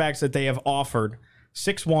quarterbacks that they have offered,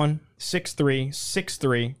 6'1", 6'3",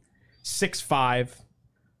 6'3", 6'5",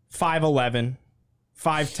 5'11",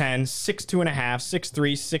 5'10", 6'2.5",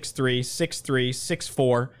 6'3", 6'3", 6'3",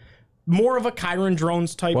 6'4". More of a Kyron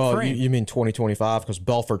Drones type frame. Well, you mean 2025, because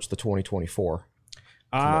Belfort's the 2024.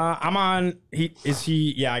 I'm on.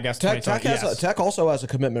 Yeah, I guess Tech also has a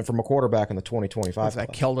commitment from a quarterback in the 2025. Is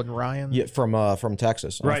that Keldon Ryan? Yeah, from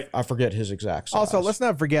Texas. Right. I forget his exact size. Also, let's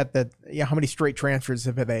not forget that how many straight transfers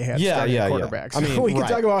have they had? Quarterbacks. I mean, we can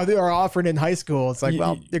talk about how they were offered in high school. It's like,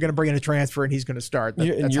 they're going to bring in a transfer and he's going to start.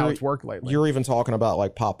 That's how it's worked lately. You're even talking about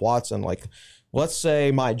like Pop Watson, like. Let's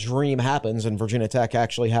say my dream happens and Virginia Tech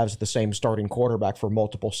actually has the same starting quarterback for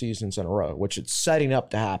multiple seasons in a row, which it's setting up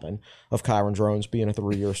to happen, of Kyron Drones being a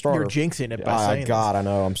 3-year starter. You're jinxing it by saying God, I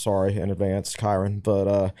know. I'm sorry in advance, Kyron.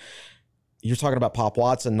 But you're talking about Pop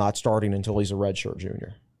Watson not starting until he's a redshirt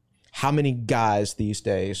junior. How many guys these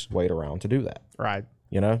days wait around to do that? Right.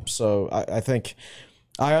 So I think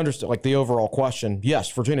I understand like the overall question.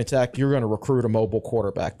 Yes, Virginia Tech, you're going to recruit a mobile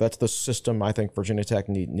quarterback. That's the system I think Virginia Tech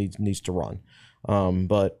needs to run.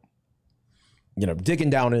 But digging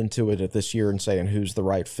down into it this year and saying who's the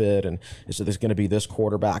right fit and is it going to be this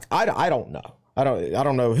quarterback? I don't know. I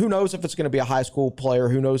don't know. Who knows if it's going to be a high school player?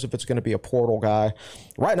 Who knows if it's going to be a portal guy?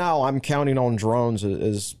 Right now, I'm counting on Drones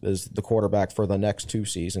as the quarterback for the next 2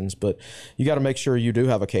 seasons. But you got to make sure you do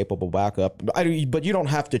have a capable backup. But you don't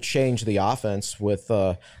have to change the offense with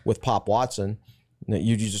Pop Watson.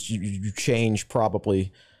 You change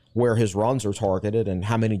probably where his runs are targeted and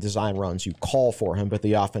how many design runs you call for him. But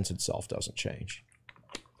the offense itself doesn't change.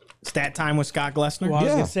 Stat time with Scott Glessner. Well, I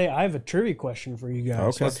was going to say, I have a trivia question for you guys.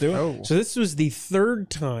 Okay. Let's do it. So this was the 3rd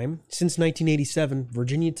time since 1987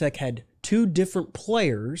 Virginia Tech had 2 different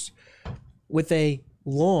players with a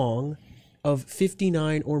long of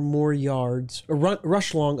 59 or more yards, a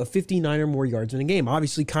rush long of 59 or more yards in a game.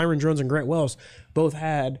 Obviously, Kyron Drones and Grant Wells both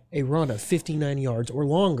had a run of 59 yards or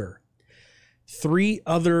longer. 3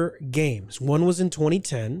 other games. One was in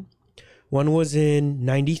 2010, one was in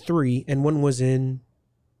 93, and one was in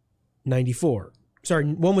 94. Sorry,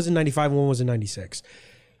 one was in 95, one was in 96.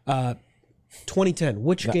 2010,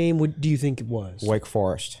 which game do you think it was? Wake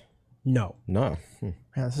Forest. No. No.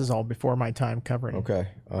 Yeah, this is all before my time covering Okay.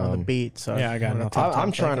 on the beat. So yeah, I got nothing.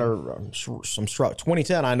 I'm trying to some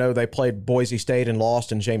 2010. I know they played Boise State and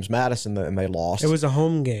lost, and James Madison and they lost. It was a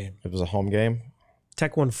home game. It was a home game.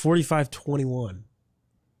 Tech won 45-21.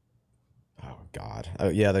 Oh God.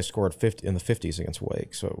 Yeah, they scored 50 in the 50s against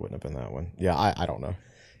Wake, so it wouldn't have been that one. Yeah, I don't know.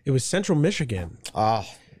 It was Central Michigan.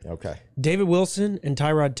 Okay. David Wilson and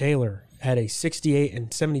Tyrod Taylor had a 68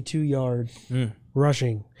 and 72 yard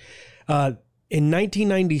rushing. In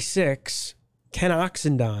 1996, Ken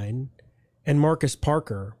Oxendine and Marcus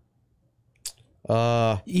Parker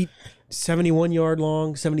 71 yard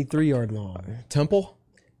long, 73 yard long. Temple.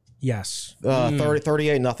 Yes.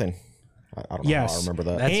 38 nothing. I don't know how I remember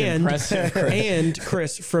that. That's impressive. And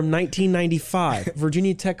Chris, from 1995,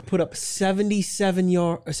 Virginia Tech put up 77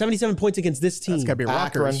 points against this team. it's got to be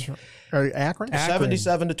Rutgers. Or Akron?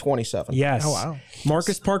 77-27. Yes. Oh, wow.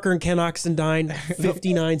 Marcus Parker and Ken Oxendine,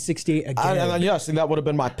 59-68 again. Yes, and that would have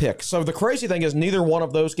been my pick. So the crazy thing is neither one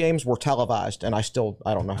of those games were televised, and I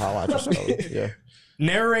don't know how I just know. Yeah.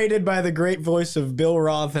 Narrated by the great voice of Bill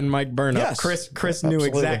Roth and Mike Burnop. Yes. Chris knew Absolutely.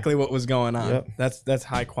 exactly what was going on. Yep. That's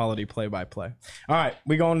high quality play by play. All right,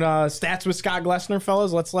 we going stats with Scott Glessner,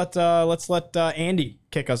 fellas. Let's let Andy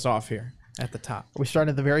kick us off here at the top. We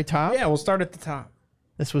started at the very top. Yeah, we'll start at the top.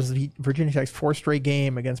 This was Virginia Tech's 4th straight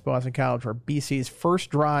game against Boston College, where BC's first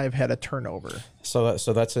drive had a turnover. So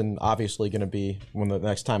that's obviously going to be when the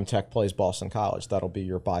next time Tech plays Boston College. That'll be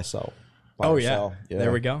your buy-sell. Oh yeah.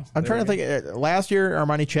 There we go. I'm trying to think. Last year,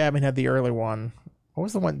 Armani Chapman had the early one. What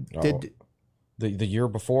was the one? The year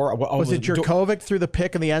before? Was it Jurkovic through the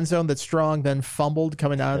pick in the end zone that Strong then fumbled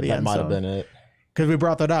coming out of the end zone? That might have been it. Because we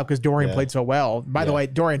brought that up because Dorian played so well. By the way,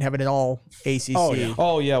 Dorian having an all ACC.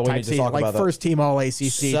 Oh yeah, we need to talk about that. First team all ACC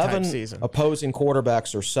type season. 7 opposing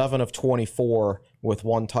quarterbacks are 7 of 24 with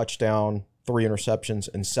 1 touchdown, 3 interceptions,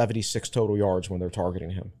 and 76 total yards when they're targeting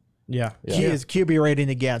him. Yeah. His QB rating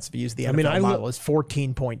against, if you use the NFL model, is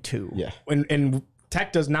 14.2. Yeah. And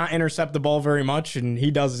Tech does not intercept the ball very much, and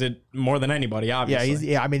he does it more than anybody,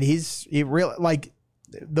 obviously. He really, like,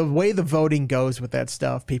 the way the voting goes with that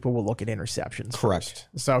stuff, people will look at interceptions. Correct.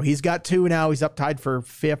 First. So he's got 2 now. He's up tied for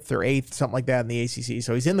 5th or 8th, something like that in the ACC.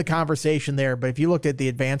 So he's in the conversation there. But if you looked at the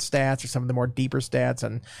advanced stats or some of the more deeper stats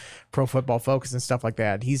and Pro Football Focus and stuff like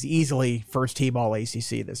that, he's easily first team all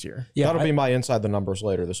ACC this year. Yeah, That'll be my inside the numbers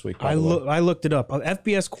later this week. I looked it up.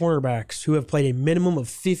 FBS cornerbacks who have played a minimum of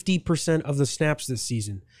 50% of the snaps this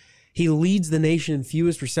season. He leads the nation in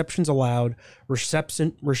fewest receptions allowed,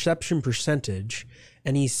 reception percentage,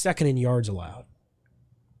 and he's second in yards allowed.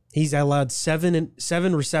 He's allowed seven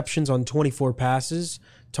receptions on 24 passes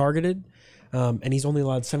targeted, and he's only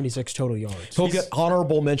allowed 76 total yards. He'll get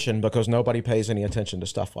honorable mention because nobody pays any attention to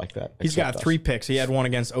stuff like that. He's got 3 picks. He had one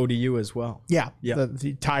against ODU as well. Yeah. Yeah.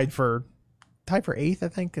 He tied for 8th, I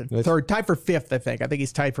think. Third, tied for 5th, I think. I think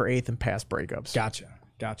he's tied for 8th in pass breakups. Gotcha.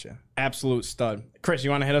 Absolute stud. Chris,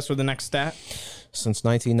 you want to hit us with the next stat? Since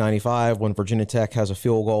 1995, when Virginia Tech has a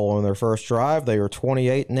field goal on their first drive, they are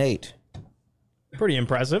 28-8. Pretty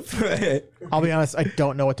impressive. I'll be honest, I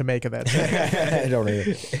don't know what to make of that. I don't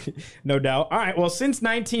either. No doubt. All right. Well, since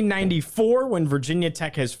 1994, when Virginia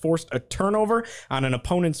Tech has forced a turnover on an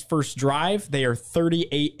opponent's first drive, they are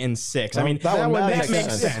 38-6. I mean, that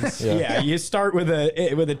makes sense. Yeah, you start with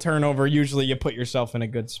a turnover. Usually, you put yourself in a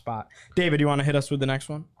good spot. David, you want to hit us with the next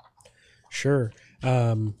one? Sure.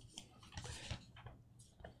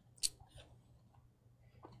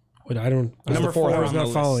 But I don't. Number 4 I was on the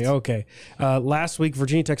not following. list. Okay. Last week,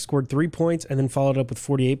 Virginia Tech scored 3 points and then followed up with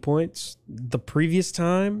 48 points. The previous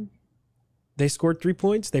time they scored 3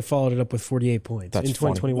 points, they followed it up with 48 points That's in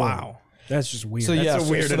 2021. Wow. That's just weird. So yeah, a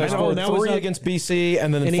weird so they analogy. scored that was 3 a- against BC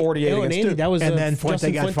and then 48 against Duke. That was And then Fuente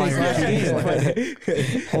Justin got Fuente's fired. last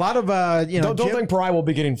game. A lot of Don't think Pry will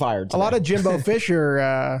be getting fired. a lot of Jimbo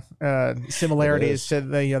Fisher similarities. is. To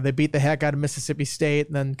they beat the heck out of Mississippi State,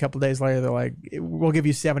 and then a couple days later they're like, "We'll give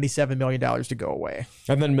you $77 million to go away."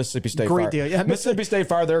 and then Mississippi State Great fired. deal. Yeah, Mississippi State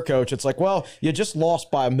fired their coach. It's like, well, you just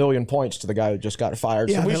lost by 1 million points to the guy who just got fired.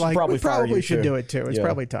 Yeah, so we they're should like, probably we fire probably you should too. do it too. It's Yeah.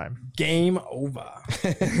 probably time. Game over.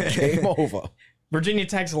 Game over. Virginia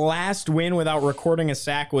Tech's last win without recording a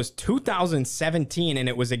sack was 2017, and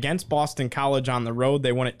it was against Boston College on the road.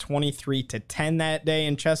 They won it 23-10 that day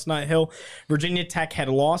in Chestnut Hill. Virginia Tech had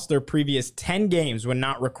lost their previous 10 games when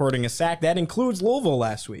not recording a sack. That includes Louisville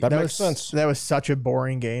last week. That That makes was sense. That was such a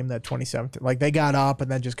boring game. That 2017, like they got up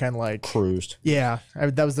and then just kind of like, Cruised. yeah,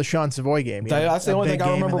 that was the Sean Savoy game. He had That's the a only big thing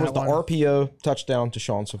I game in remember was that the one. RPO touchdown to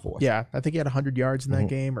Sean Savoy. Yeah, I think he had 100 yards in that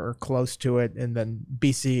game or close to it, and then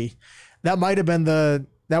BC. That might have been that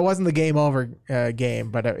wasn't the game over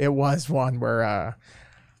game, but it was one where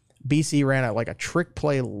BC ran a trick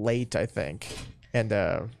play late, I think, and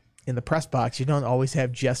in the press box you don't always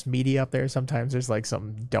have just media up there. Sometimes there's like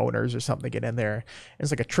some donors or something that get in there.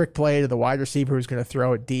 It's like a trick play to the wide receiver who's going to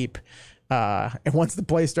throw it deep. And once the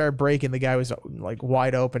play started breaking, the guy was like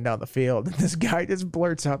wide open down the field. And this guy just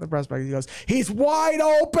blurts out the press box. He goes, "He's wide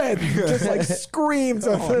open!" Just like screams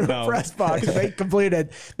at the press box. And they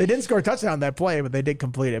completed. They didn't score a touchdown on that play, but they did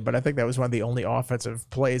complete it. But I think that was one of the only offensive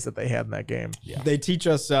plays that they had in that game. Yeah. They teach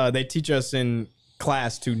us in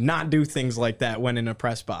class to not do things like that when in a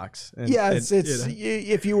press box. And Yeah, it's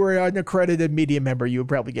if you were an accredited media member, you would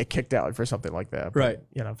probably get kicked out for something like that. But, Right.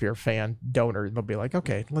 You know, if you're a fan donor, they'll be like,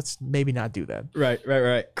 okay, let's maybe not do that. Right.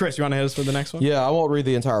 Chris, you want to hit us for the next one? Yeah, I won't read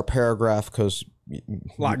the entire paragraph because A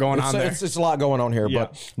lot going on there. It's a lot going on here. Yeah.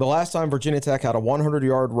 But the last time Virginia Tech had a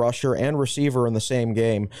 100-yard rusher and receiver in the same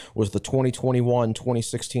game was the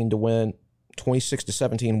 2021-2016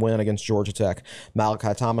 26-17 win against Georgia Tech.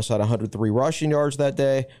 Malachi Thomas had 103 rushing yards that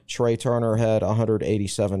day. Trey Turner had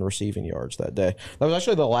 187 receiving yards that day. That was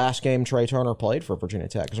actually the last game Trey Turner played for Virginia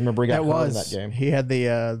Tech. Because remember he got hurt in that game. He had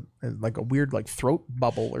the like a weird like throat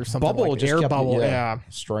bubble or something. Bubble like just air kept, bubble. Yeah.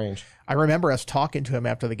 strange. I remember us talking to him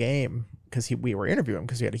after the game because we were interviewing him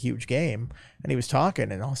because he had a huge game and he was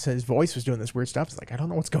talking and all of a sudden his voice was doing this weird stuff. It's like, I don't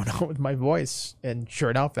know what's going on with my voice. And sure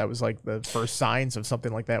enough, that was like the first signs of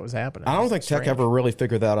something like that was happening. I don't think Tech ever really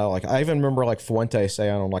figured that out. Like I even remember like Fuente saying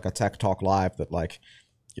on like a Tech Talk Live that like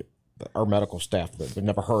our medical staff that they've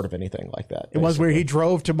never heard of anything like that. It was weird. He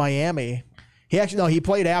drove to Miami. He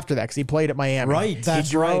played after that because he played at Miami. Right, that's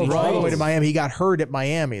he drove right, all the way right. to Miami. He got hurt at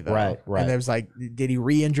Miami though. Right. And there was like, did he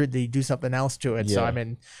re-injure? Did he do something else to it? So Yeah. I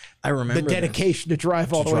mean, I remember the dedication to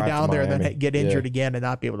drive all the way drive to down there and then Miami. get injured Yeah. again and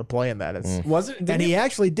not be able to play in that. It's, Was it? and he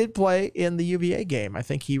actually did play in the UVA game. I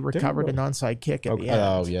think he recovered an onside kick at the end.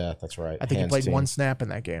 Oh yeah, that's right. I think he Hands played team. one snap in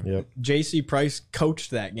that game. Yep. J.C. Price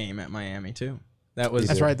coached that game at Miami too. That was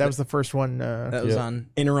That's right. That was the first one. That was on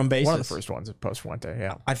interim basis. one of the first ones at post Fuente.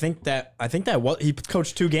 Yeah. I think that was he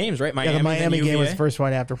coached 2 games, right? Yeah, the Miami then game was the UVA? first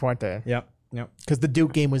one after Fuente. Yep. Because the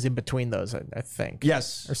Duke game was in between those, I think.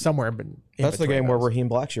 Yes. Or somewhere in That's the between game where those. Raheem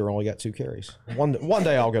Blackshear only got 2 carries. One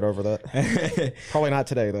day I'll get over that. Probably not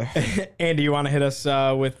today though. Andy, you want to hit us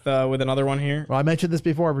with another one here? Well, I mentioned this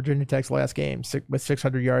before. Virginia Tech's last game with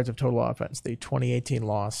 600 yards of total offense, the 2018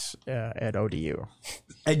 loss at ODU.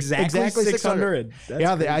 Exactly 600. That's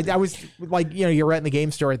Yeah, crazy. I was like, you're writing the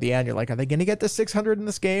game story at the end. You're like, are they going to get to 600 in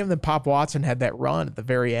this game? Then Pop Watson had that run at the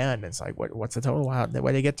very end. It's like, what's the total? Wow,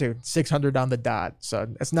 where they get to 600 on the dot. So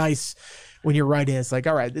it's nice when you're writing. It's like,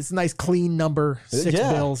 all right, it's a nice clean number, 6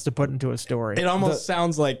 Yeah. bills to put into a story. It almost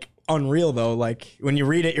sounds like unreal though. Like when you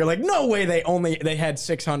read it, you're like, no way they had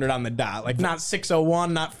 600 on the dot. Like not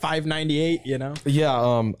 601, not 598. You know?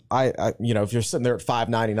 Yeah. I if you're sitting there at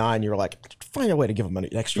 599, you're like, find a way to give them an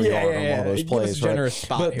extra yard on one of those Give us plays. a generous right?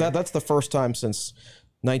 spot But here. that's the first time since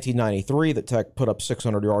 1993 that Tech put up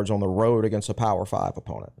 600 yards on the road against a Power 5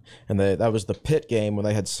 opponent. And that was the Pitt game when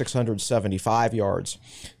they had 675 yards.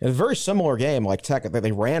 And a very similar game, like Tech,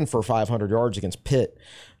 they ran for 500 yards against Pitt.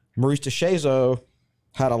 Maurice DeShazo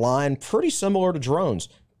had a line pretty similar to Drone's.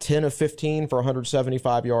 10 of 15 for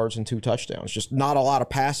 175 yards and 2 touchdowns. Just not a lot of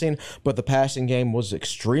passing, but the passing game was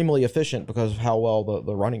extremely efficient because of how well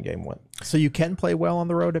the running game went. So you can play well on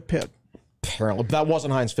the road at Pitt. Apparently, that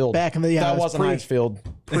wasn't Heinz Field. Back in the that wasn't Heinz Field.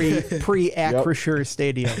 Pre Acrisure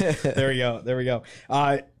Stadium. There we go.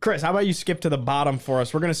 Chris, how about you skip to the bottom for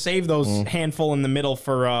us? We're going to save those handful in the middle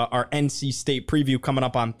for our NC State preview coming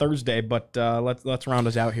up on Thursday, but let's round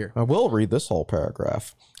us out here. I will read this whole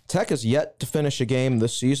paragraph. Tech has yet to finish a game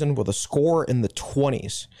this season with a score in the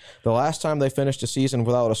 20s. The last time they finished a season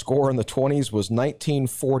without a score in the 20s was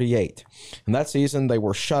 1948. And that season, they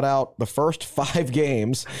were shut out the first 5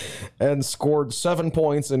 games and scored 7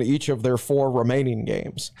 points in each of their 4 remaining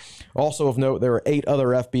games. Also of note, there are 8 other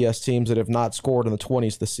FBS teams that have not scored in the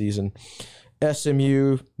 20s this season.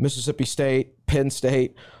 SMU, Mississippi State, Penn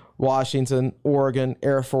State, Washington, Oregon,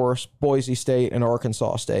 Air Force, Boise State, and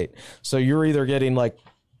Arkansas State. So you're either getting like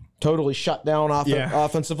totally shut down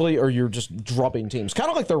offensively, or you're just drubbing teams.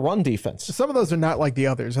 Kind of like their run defense. Some of those are not like the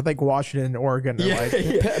others. I think Washington and Oregon are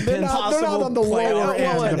they're not on the lower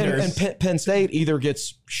end. And Penn State either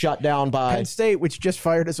gets shut down by Penn State, which just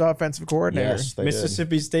fired its offensive coordinator. Yes,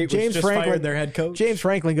 Mississippi State, which just fired their head coach. James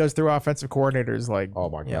Franklin goes through offensive coordinators like,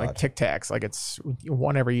 oh my God, like Tic Tacs. Like it's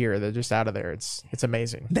one every year. They're just out of there. It's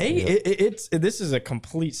amazing. This is a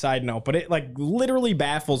complete side note, but it like literally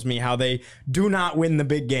baffles me how they do not win the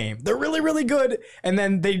big game. They're really, really good, and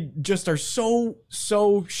then they just are so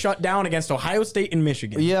shut down against Ohio State and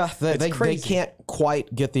Michigan. Yeah, they can't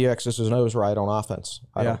quite get the X's and O's right on offense,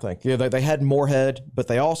 I don't think. Yeah, they had Moorhead, but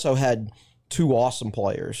they also had 2 awesome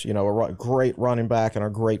players, a great running back and a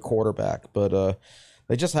great quarterback, but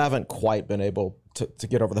they just haven't quite been able to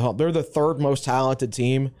get over the hump. They're the 3rd most talented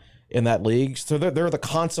team in that league, so they're the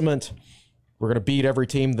consummate, we're going to beat every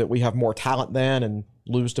team that we have more talent than and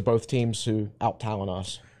lose to both teams who out-talent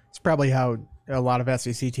us. It's probably how a lot of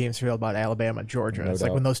SEC teams feel about Alabama and Georgia. It's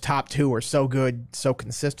like when those top 2 are so good, so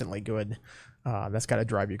consistently good, that's got to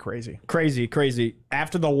drive you crazy. Crazy.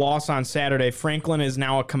 After the loss on Saturday, Franklin is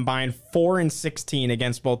now a combined 4-16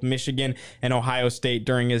 against both Michigan and Ohio State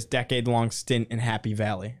during his decade-long stint in Happy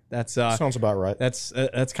Valley. That's sounds about right. That's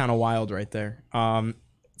kind of wild right there.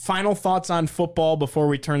 Final thoughts on football before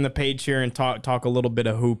we turn the page here and talk a little bit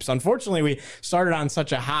of hoops. Unfortunately, we started on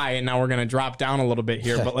such a high, and now we're going to drop down a little bit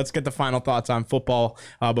here. But let's get the final thoughts on football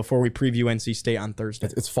before we preview NC State on Thursday.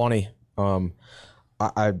 It's funny.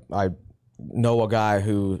 I know a guy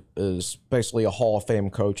who is basically a Hall of Fame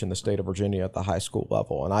coach in the state of Virginia at the high school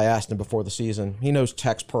level, and I asked him before the season. He knows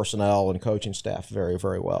Tech's personnel and coaching staff very,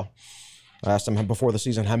 very well. I asked him before the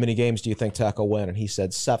season, how many games do you think Tech will win? And he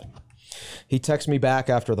said 7. He texted me back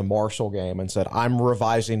after the Marshall game and said, I'm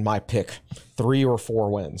revising my pick, 3 or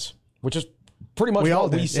 4 wins, which is pretty much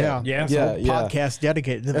what we said. Yeah. Podcast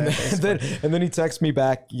dedicated to that. And then he texted me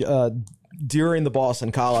back during the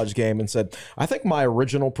Boston College game and said, I think my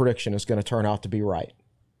original prediction is going to turn out to be right.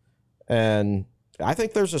 And I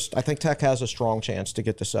think I think Tech has a strong chance to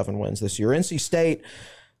get to 7 wins this year. NC State,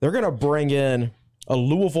 they're going to bring in a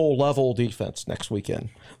Louisville-level defense next weekend.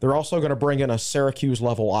 They're also going to bring in a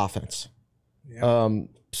Syracuse-level offense. Yeah.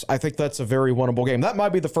 I think that's a very winnable game. That might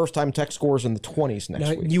be the first time Tech scores in the 20s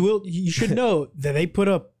next week. You should know that they put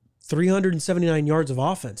up 379 yards of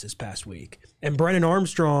offense this past week, and Brennan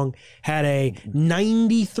Armstrong had a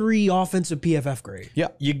 93 offensive PFF grade. Yeah,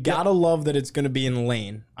 you gotta love that it's going to be in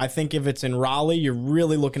Lane. I think if it's in Raleigh, you're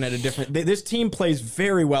really looking at a different. This team plays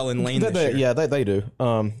very well in Lane this year. Yeah, they do.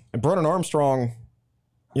 And Brennan Armstrong,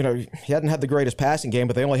 he hadn't had the greatest passing game,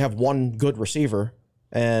 but they only have one good receiver,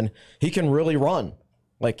 and he can really run.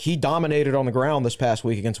 Like, he dominated on the ground this past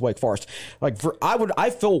week against Wake Forest. I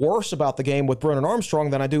feel worse about the game with Brennan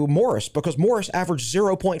Armstrong than I do Morris, because Morris averaged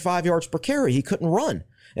 0.5 yards per carry. He couldn't run,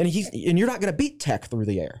 and you're not going to beat Tech through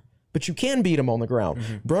the air, but you can beat him on the ground.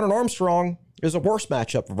 Mm-hmm. Brennan Armstrong is a worse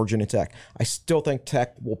matchup for Virginia Tech. I still think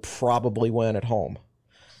Tech will probably win at home.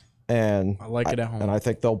 And I like it at home. And I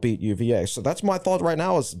think they'll beat UVA. So that's my thought right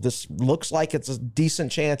now, is this looks like it's a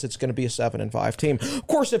decent chance it's going to be a 7-5 team. Of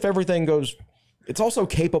course, if everything goes, it's also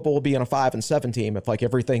capable of being a 5-7 team if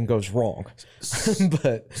everything goes wrong.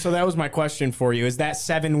 But so that was my question for you. Is that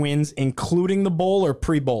 7 wins including the bowl or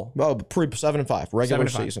pre-bowl? Oh, 7-5 regular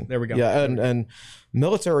season. There we go. Yeah, and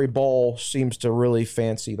Military Bowl seems to really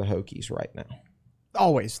fancy the Hokies right now. They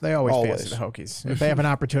always fancy the Hokies. If they have an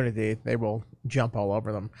opportunity, they will jump all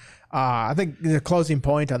over them. I think the closing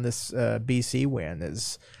point on this BC win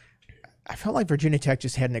is, I felt like Virginia Tech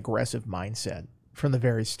just had an aggressive mindset from the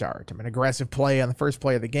very start. I mean, aggressive play on the first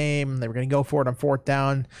play of the game. They were going to go for it on 4th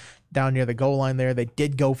down near the goal line there. They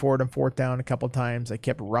did go for it on 4th down a couple of times. They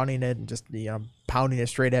kept running it and just pounding it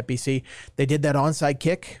straight at BC. They did that onside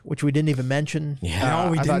kick, which we didn't even mention. Yeah,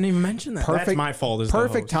 we didn't even mention that. That's my fault.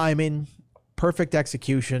 Perfect timing. Perfect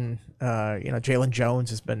execution. Jalen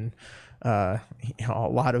Jones has been a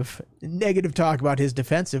lot of negative talk about his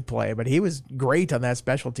defensive play, but he was great on that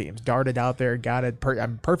special teams. Darted out there, got it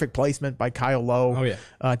perfect placement by Kyle Lowe. Oh,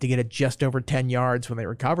 yeah. To get it just over 10 yards when they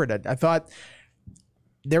recovered it. I thought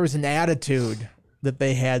there was an attitude that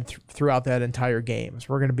they had throughout that entire game. So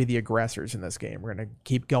we're going to be the aggressors in this game. We're going to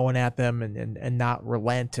keep going at them and not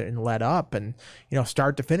relent and let up. And,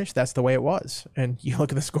 start to finish, that's the way it was. And you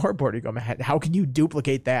look at the scoreboard, you go, man, how can you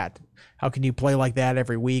duplicate that? How can you play like that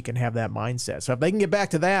every week and have that mindset? So if they can get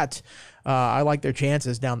back to that, I like their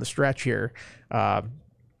chances down the stretch here.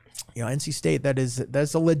 NC State,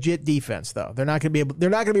 that's a legit defense, though. They're not going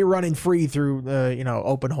to be running free through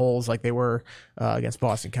open holes like they were against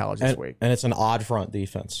Boston College this week. And it's an odd front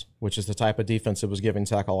defense, which is the type of defense that was giving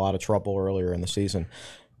Tech a lot of trouble earlier in the season.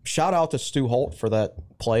 Shout out to Stu Holt for that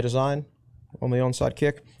play design on the onside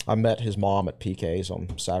kick. I met his mom at PK's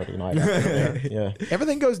on Saturday night. Yeah,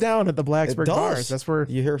 everything goes down at the Blacksburg bars. That's where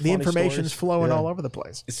you hear the information's stories. flowing all over the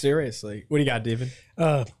place. Seriously, what do you got, David?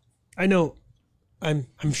 I know. I'm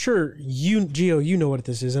sure Gio, you know what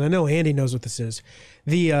this is, and I know Andy knows what this is.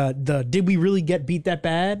 The did we really get beat that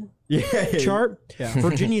bad chart? Yeah.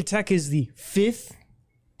 Virginia Tech is the 5th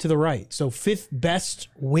to the right, so 5th best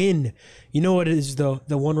win. You know what is the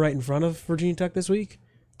one right in front of Virginia Tech this week?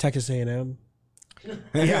 Texas A&M.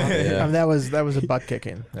 Yeah. That was a butt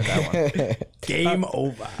kicking at that one. Game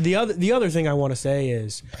over. The other thing I want to say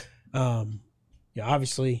is,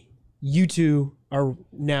 obviously you two are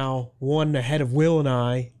now one ahead of Will and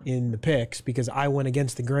I in the picks because I went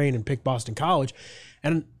against the grain and picked Boston College,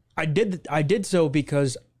 and I did so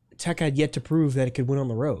because Tech had yet to prove that it could win on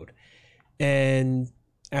the road, and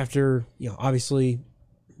after obviously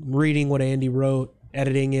reading what Andy wrote,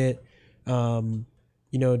 editing it,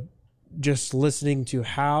 just listening to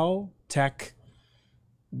how Tech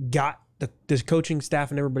got this coaching staff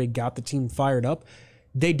and everybody got the team fired up,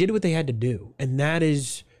 they did what they had to do, and that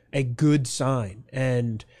is a good sign.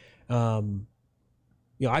 And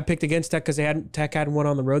I picked against Tech because Tech hadn't won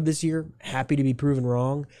on the road this year. Happy to be proven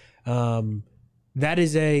wrong. That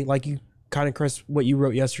is like you kind of, Chris, what you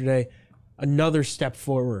wrote yesterday, another step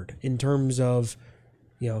forward in terms of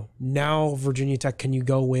now Virginia Tech, can you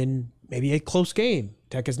go win maybe a close game?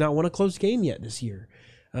 Tech has not won a close game yet this year.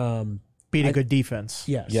 Beat a good defense.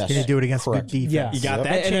 Yes. Can you do it against a good defense? Yeah. You got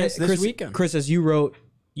that chance this weekend. Chris, as you wrote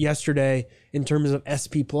yesterday, in terms of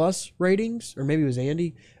SP Plus ratings, or maybe it was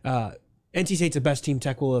Andy, NC State's the best team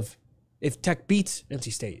Tech will have. If Tech beats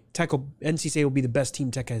NC State, NC State will be the best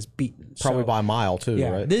team Tech has beaten. Probably by a mile too,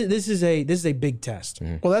 right? This is a big test.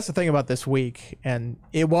 Mm-hmm. Well, that's the thing about this week, and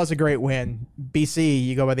it was a great win. BC,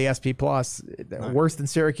 you go by the SP Plus, worse than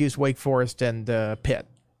Syracuse, Wake Forest, and Pitt.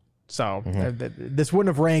 So this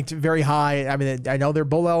wouldn't have ranked very high. I mean, I know they're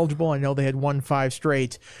bowl eligible. I know they had won 5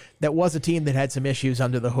 straight. That was a team that had some issues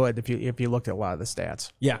under the hood if you looked at a lot of the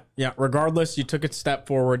stats. Yeah. Regardless, you took a step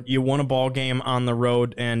forward. You won a ball game on the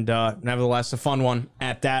road, and nevertheless, a fun one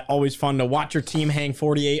at that. Always fun to watch your team hang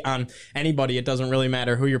 48 on anybody. It doesn't really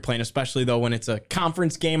matter who you're playing, especially though when it's a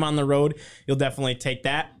conference game on the road. You'll definitely take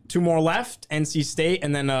that. 2 more left, NC State,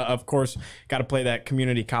 and then, of course, got to play that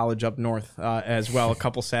community college up north as well a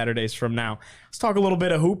couple Saturdays from now. Let's talk a little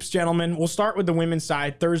bit of hoops, gentlemen. We'll start with the women's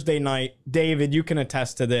side Thursday night. David, you can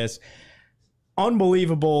attest to this.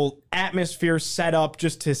 Unbelievable atmosphere set up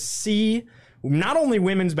just to see not only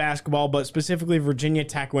women's basketball, but specifically Virginia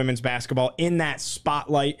Tech women's basketball in that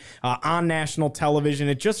spotlight on national television.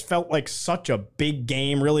 It just felt like such a big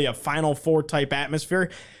game, really a Final Four type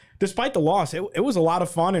atmosphere. Despite the loss, it was a lot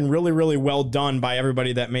of fun and really, really well done by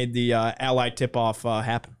everybody that made the Ally tip-off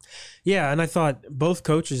happen. Yeah, and I thought both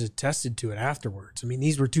coaches attested to it afterwards. I mean,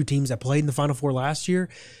 these were 2 teams that played in the Final Four last year,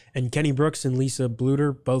 and Kenny Brooks and Lisa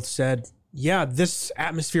Bluter both said, yeah, this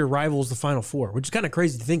atmosphere rivals the Final Four, which is kind of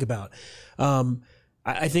crazy to think about.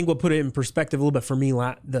 I think what put it in perspective a little bit for me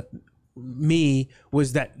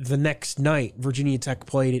was that the next night, Virginia Tech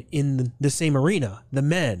played in the same arena, the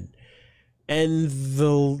men. And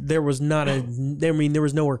there was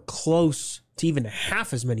nowhere close to even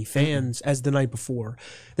half as many fans as the night before.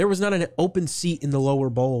 There was not an open seat in the lower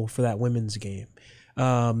bowl for that women's game.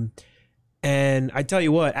 And I tell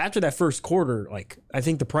you what, after that first quarter, I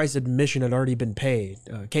think the price of admission had already been paid.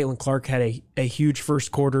 Caitlin Clark had a huge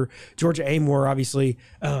first quarter. Georgia Amore, obviously,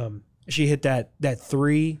 she hit that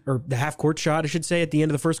 3, or the half court shot, I should say, at the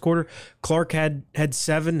end of the first quarter. Clark had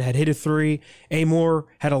 7, had hit a 3. Amore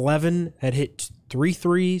had 11, had hit 3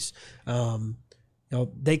 threes.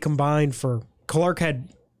 They combined for Clark had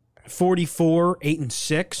 44, 8 and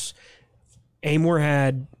 6. Amore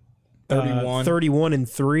had 31 and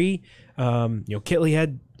 3. Kitley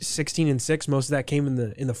had 16 and 6. Most of that came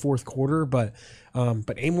in the fourth quarter, but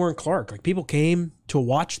Amor and Clark, like, people came to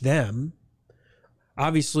watch them.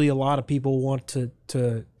 Obviously, a lot of people want to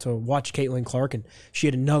watch Caitlin Clark, and she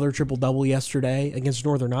had another triple-double yesterday against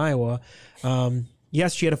Northern Iowa.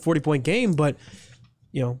 Yes, she had a 40-point game, but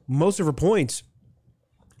most of her points,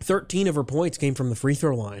 13 of her points came from the free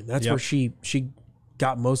throw line. That's where she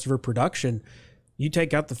got most of her production. You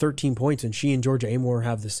take out the 13 points, and she and Georgia Amor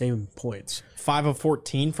have the same points. 5 of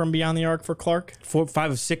 14 from beyond the arc for Clark. 5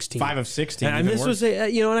 of 16. 5 of 16. And this was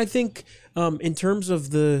and I think in terms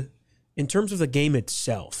of the game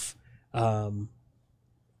itself, there's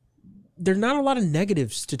not a lot of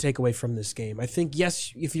negatives to take away from this game. I think,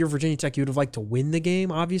 yes, if you're Virginia Tech, you would have liked to win the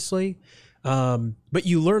game, obviously. But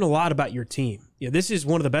you learn a lot about your team. This is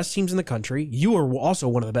one of the best teams in the country. You are also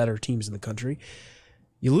one of the better teams in the country.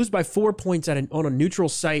 You lose by 4 points on a neutral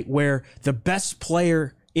site where the best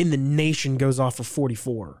player in the nation goes off for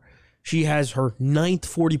 44. She has her 9th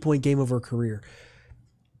 40-point game of her career.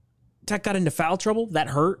 Tech got into foul trouble. That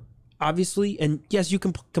hurt, obviously. And yes, you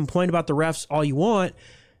can complain about the refs all you want.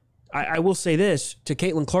 I will say this, to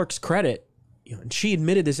Caitlin Clark's credit, and she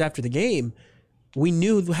admitted this after the game, we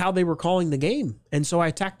knew how they were calling the game, and so I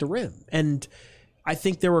attacked the rim. And I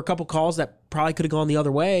think there were a couple calls that probably could have gone the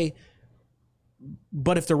other way,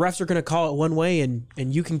 but if the refs are going to call it one way and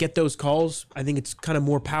you can get those calls, I think it's kind of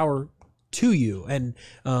more power to you. And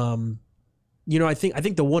I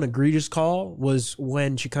think the one egregious call was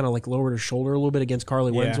when she kind of like lowered her shoulder a little bit against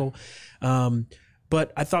Carly Wenzel.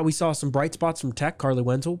 But I thought we saw some bright spots from Tech. Carly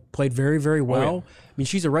Wenzel played very, very well. I mean,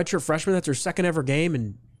 she's a redshirt freshman. That's her second ever game,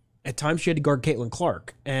 and at times she had to guard Caitlin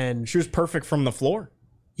Clark. And she was perfect from the floor.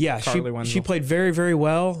 Yeah, she played very, very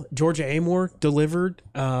well. Georgia Amor delivered.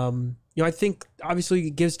 I think obviously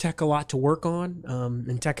it gives Tech a lot to work on.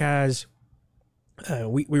 And Tech has,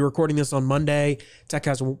 we're recording this on Monday. Tech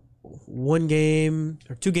has one game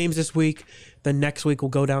or 2 games this week. Then next week we'll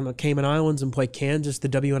go down to Cayman Islands and play Kansas, the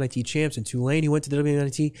WNIT champs, and Tulane, who went to the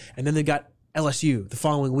WNIT. And then they got LSU the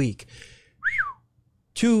following week.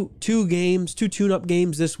 Two tune-up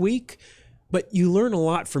games this week. But you learn a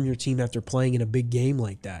lot from your team after playing in a big game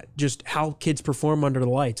like that. Just how kids perform under the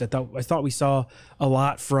lights. I thought we saw a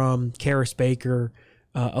lot from Karis Baker,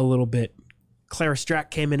 a little bit. Clara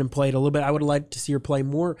Strack came in and played a little bit. I would have liked to see her play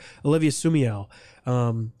more. Olivia Sumiel,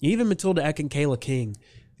 even Matilda Eck and Kayla King,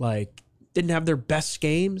 didn't have their best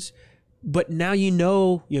games. But now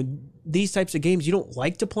these types of games, you don't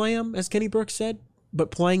like to play them, as Kenny Brooks said.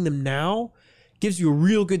 But playing them now gives you a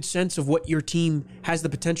real good sense of what your team has the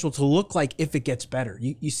potential to look like if it gets better.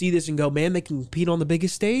 You see this and go, man, they can compete on the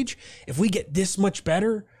biggest stage. If we get this much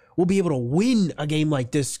better, we'll be able to win a game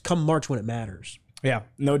like this come March when it matters. Yeah,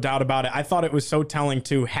 no doubt about it. I thought it was so telling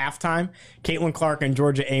too. Halftime, Caitlin Clark and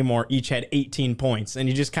Georgia Amor each had 18 points. And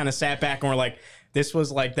you just kind of sat back and were like, this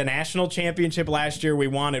was like the national championship last year. We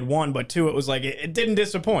wanted 1, but 2, it was like it didn't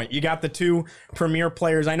disappoint. You got the 2 premier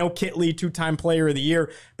players. I know Kitley, 2-time player of the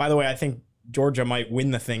year. By the way, I think Georgia might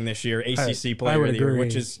win the thing this year, ACC Player of the Year,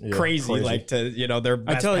 which is crazy. Like their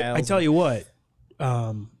best pals. I tell you what,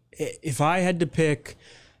 if I had to pick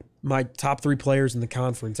my top 3 players in the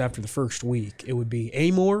conference after the first week, it would be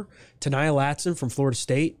Amor, Tania Latson from Florida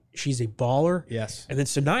State. She's a baller. Yes. And then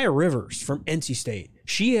Sanaya Rivers from NC State.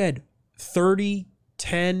 She had 30,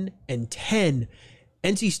 10, and 10.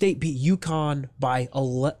 NC State beat UConn by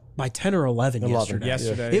 10 or 11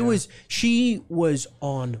 yesterday. She was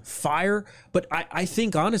on fire. But I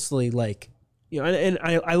think honestly, and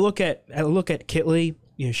I look at Kitley.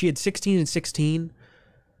 She had 16 and 16.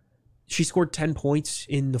 She scored 10 points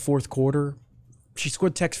in the fourth quarter. She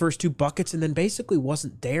scored Tech's first 2 buckets and then basically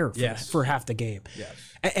wasn't there for half the game. Yes.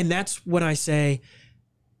 And that's when I say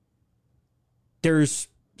there's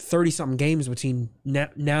 30-something games between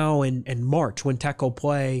now and March when Tech will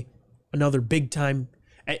play another big-time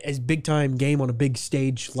game on a big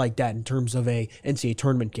stage like that in terms of a NCAA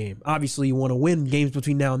tournament game. Obviously, you want to win games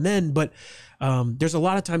between now and then, but there's a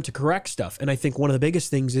lot of time to correct stuff. And I think one of the biggest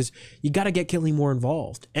things is you got to get Kitley more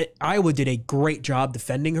involved. And Iowa did a great job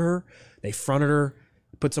defending her. They fronted her,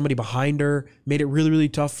 put somebody behind her, made it really, really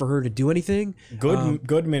tough for her to do anything.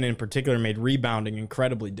 Goodman in particular made rebounding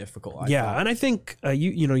incredibly difficult. I thought. And I think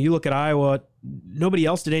you look at Iowa, nobody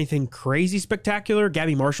else did anything crazy spectacular.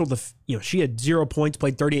 Gabby Marshall, she had 0 points,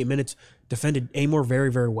 played 38 minutes, defended Amor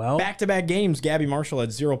very, very well. Back-to-back games, Gabby Marshall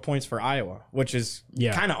had 0 points for Iowa, which is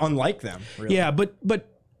kind of unlike them. Really. Yeah, but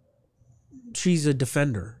she's a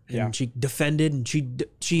defender, and she defended, and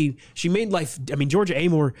she made life. I mean, Georgia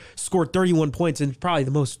Amor scored 31 points, and probably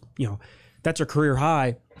the most, that's her career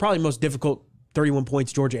high. Probably the most difficult 31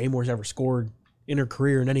 points Georgia Amor's ever scored in her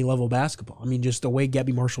career in any level of basketball. I mean, just the way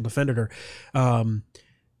Gabby Marshall defended her.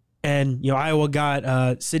 And, Iowa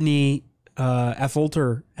got Sydney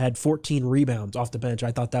Affolter had 14 rebounds off the bench.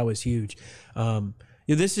 I thought that was huge.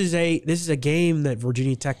 This is a game that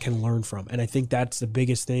Virginia Tech can learn from, and I think that's the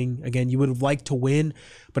biggest thing. Again, you would have liked to win,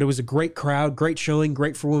 but it was a great crowd, great showing,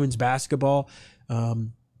 great for women's basketball.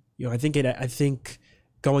 I think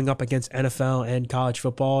going up against NFL and college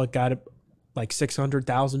football, it got like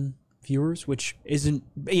 600,000 viewers, which isn't,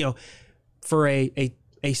 for a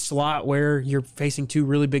slot where you're facing two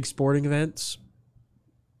really big sporting events,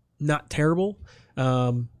 not terrible.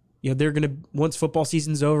 They're going to, once football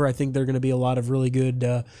season's over, I think there are going to be a lot of really good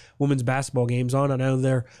women's basketball games on. I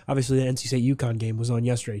know obviously the NC State UConn game was on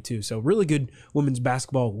yesterday too. So really good women's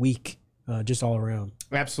basketball week just all around.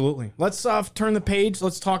 Absolutely. Let's turn the page.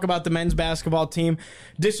 Let's talk about the men's basketball team.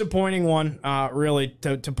 Disappointing one, really,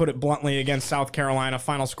 to put it bluntly, against South Carolina.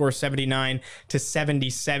 Final score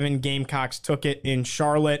 79-77. Gamecocks took it in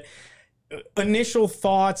Charlotte. Initial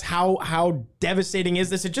thoughts, how devastating is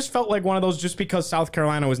this? It just felt like one of those, just because South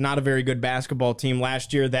Carolina was not a very good basketball team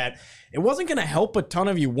last year, that it wasn't going to help a ton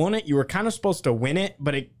of you won it. You were kind of supposed to win it,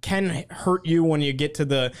 but it can hurt you when you get to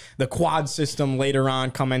the quad system later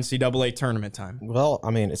on come NCAA tournament time. Well,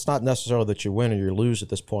 I mean, it's not necessarily that you win or you lose at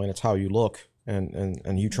this point. It's how you look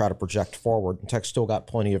and you try to project forward. And Tech still got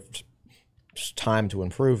plenty of time to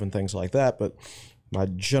improve and things like that. But my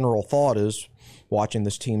general thought is, watching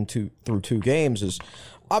this team through two games, is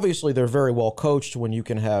obviously they're very well coached when you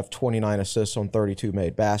can have 29 assists on 32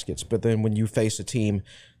 made baskets. But then when you face a team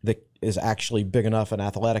that is actually big enough and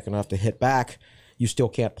athletic enough to hit back, you still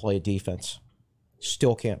can't play defense.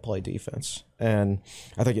 And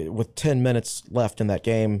I think with 10 minutes left in that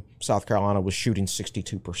game, South Carolina was shooting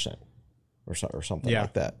 62%. Or something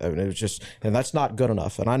like that. I mean, it was just, and that's not good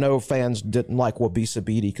enough. And I know fans didn't like Wabisa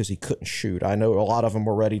Bede because he couldn't shoot. I know a lot of them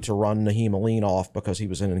were ready to run Naheem Aline off because he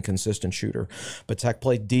was an inconsistent shooter. But Tech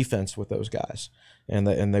played defense with those guys, and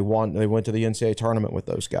they won. They went to the NCAA tournament with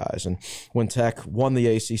those guys. And when Tech won the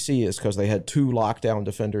ACC, is because they had two lockdown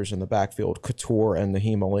defenders in the backfield, Couture and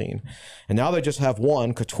Naheem Aline. And now they just have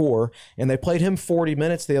one, Couture, and they played him 40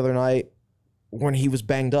 minutes the other night when he was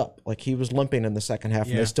banged up, like he was limping in the second half,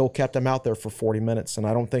 and they still kept him out there for 40 minutes. And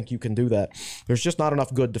I don't think you can do that. There's just not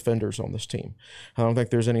enough good defenders on this team. I don't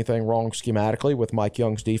think there's anything wrong schematically with Mike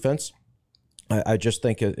Young's defense. I just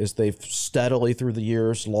think as they've steadily through the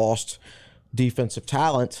years lost defensive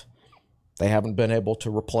talent, they haven't been able to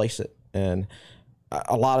replace it. And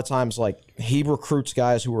a lot of times, like, he recruits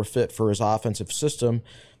guys who are fit for his offensive system.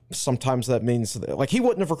 Sometimes that means, like, he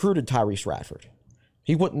wouldn't have recruited Tyrese Radford.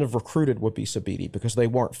 He wouldn't have recruited Wabisa Bede because they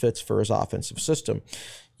weren't fits for his offensive system.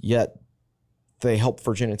 Yet they helped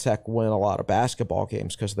Virginia Tech win a lot of basketball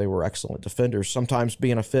games because they were excellent defenders. Sometimes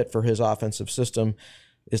being a fit for his offensive system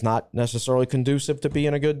is not necessarily conducive to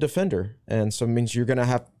being a good defender. And so it means you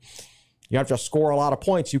have to score a lot of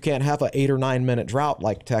points. You can't have an 8 or 9 minute drought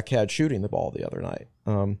like Tech had shooting the ball the other night.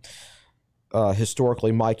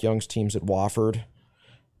 Historically, Mike Young's teams at Wofford,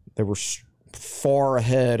 they were far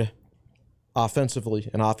ahead offensively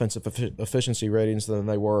and offensive efficiency ratings than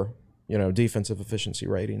they were, defensive efficiency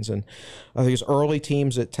ratings. And I think his early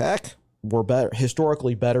teams at Tech were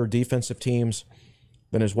historically better defensive teams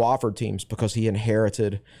than his Wofford teams because he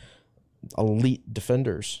inherited elite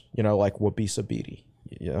defenders, like Wabisa Bede,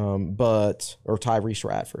 or Tyrese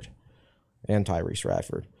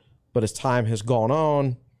Radford. But as time has gone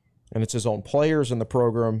on, and it's his own players in the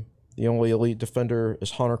program, the only elite defender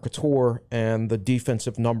is Hunter Couture, and the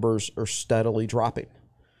defensive numbers are steadily dropping.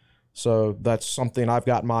 So that's something I've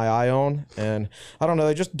got my eye on. And I don't know,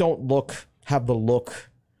 they just don't have the look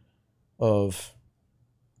of,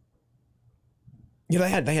 they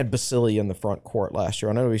had Basili in the front court last year.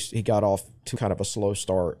 I know he got off to kind of a slow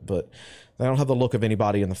start, but they don't have the look of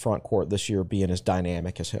anybody in the front court this year being as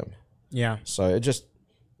dynamic as him. Yeah. So it just,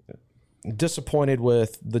 disappointed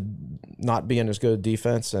with the not being as good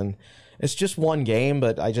defense, and it's just one game,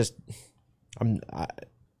 but I'm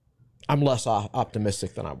less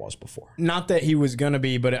optimistic than I was before. Not that he was going to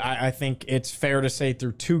be, but I think it's fair to say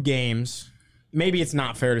through two games, maybe it's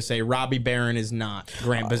not fair to say Robbie Barron is not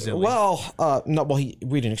Grant Basili.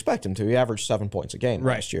 We didn't expect him to. He averaged 7 points a game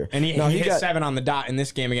last year, and he hit 7 on the dot in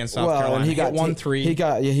this game against South Carolina. And he got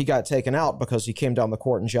 1-3. He got taken out because he came down the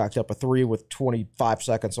court and jacked up a 3 with 25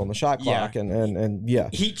 seconds on the shot clock, and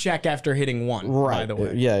heat check after hitting 1. Right. By the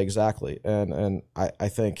way, yeah, exactly, and I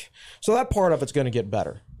think so. That part of it's going to get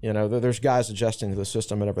better. There's guys adjusting to the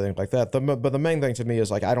system and everything like that. But the main thing to me is,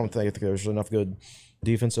 like, I don't think there's enough good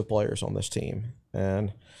defensive players on this team,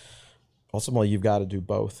 and ultimately you've got to do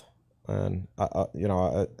both. And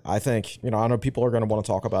I think I know people are going to want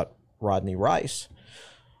to talk about Rodney Rice,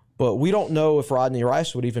 but we don't know if Rodney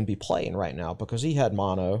Rice would even be playing right now because he had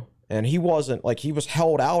mono and he wasn't he was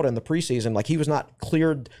held out in the preseason, he was not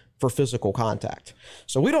cleared for physical contact.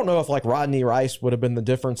 So we don't know if Rodney Rice would have been the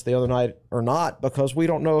difference the other night or not because we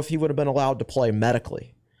don't know if he would have been allowed to play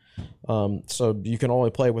medically. So you can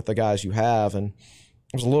only play with the guys you have, and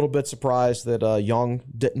I was a little bit surprised that Young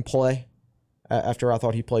didn't play after I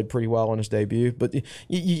thought he played pretty well in his debut. But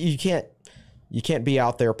you can't be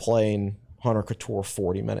out there playing Hunter Couture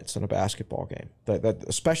 40 minutes in a basketball game. That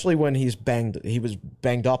especially when he was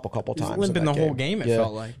banged up a couple times. He was limping the whole game. It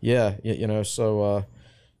felt like. Yeah, So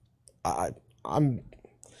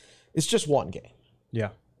it's just one game. Yeah,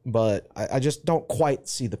 but I just don't quite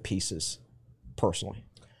see the pieces personally.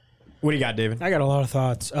 What do you got, David? I got a lot of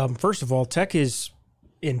thoughts. First of all, Tech is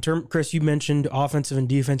Chris, you mentioned offensive and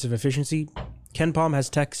defensive efficiency. Ken Palm has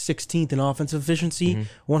Tech 16th in offensive efficiency,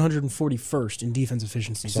 141st in defensive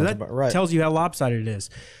efficiency. Sounds so that tells you how lopsided it is.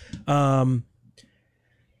 My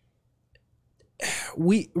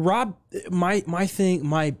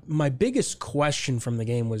biggest question from the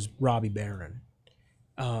game was Robbie Barron.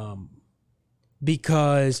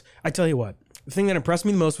 Because I tell you what, the thing that impressed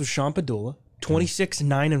me the most was Sean Padula. 26,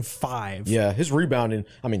 9, and 5. Yeah, his rebounding.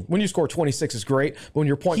 I mean, when you score 26 is great, but when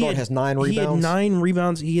your point guard has 9 rebounds. He had 9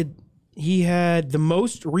 rebounds. He had the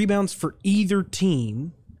most rebounds for either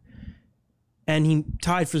team, and he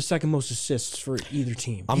tied for the second most assists for either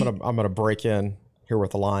team. I'm gonna break in here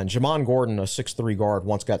with the line. Jamon Gordon, a 6'3" guard,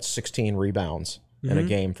 once got 16 rebounds in a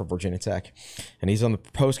game for Virginia Tech, and he's on the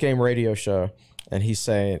post-game radio show. And he's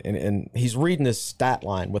saying, and he's reading his stat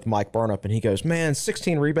line with Mike Burnup, and he goes, man,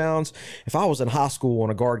 16 rebounds. If I was in high school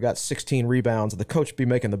and a guard got 16 rebounds, the coach would be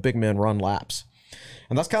making the big men run laps.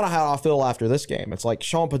 And that's kind of how I feel after this game. It's like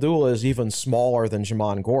Sean Padula is even smaller than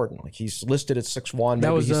Jamon Gordon. He's listed at 6'1".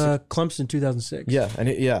 That was Clemson 2006. Yeah,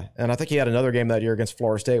 and I think he had another game that year against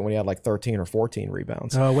Florida State when he had 13 or 14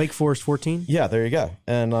 rebounds. Wake Forest 14. Yeah, there you go.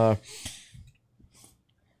 And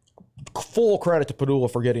full credit to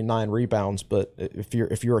Padula for getting 9 rebounds, but if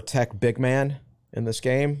you're a Tech big man in this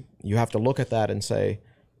game, you have to look at that and say,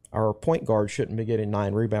 our point guard shouldn't be getting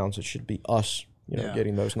 9 rebounds. It should be us,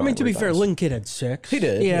 getting those 9 I mean, to rebounds. be fair, Lynn Kidd had 6. He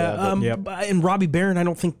did. And Robbie Barron, I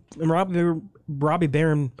don't think Robbie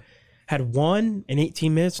Barron had 1 in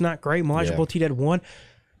 18 minutes. Not great. Elijah Poteet had 1.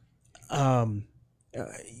 I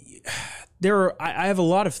have a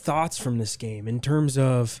lot of thoughts from this game in terms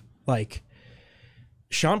of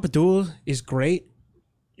Sean Padula is great.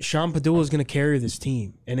 Sean Padula is going to carry this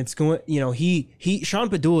team, and it's going. Sean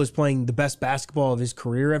Padula is playing the best basketball of his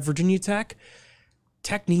career at Virginia Tech.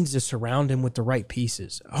 Tech needs to surround him with the right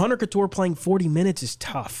pieces. Hunter Couture playing 40 minutes is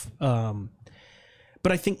tough,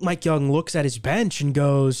 but I think Mike Young looks at his bench and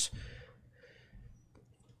goes,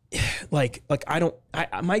 my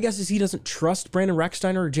guess is he doesn't trust Brandon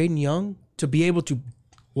Rechsteiner or Jaden Young to be able to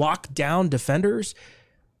lock down defenders.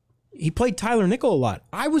 He played Tyler Nickel a lot.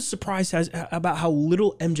 I was surprised about how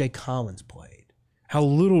little MJ Collins played, how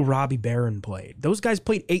little Robbie Barron played. Those guys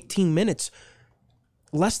played 18 minutes,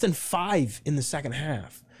 less than 5 in the second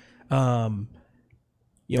half. And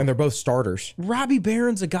they're both starters. Robbie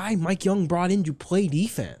Barron's a guy Mike Young brought in to play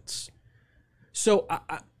defense. So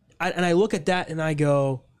I look at that and I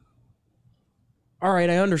go, all right,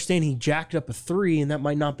 I understand he jacked up a 3 and that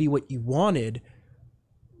might not be what you wanted,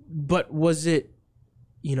 but was it,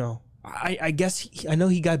 I guess I know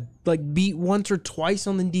he got beat once or twice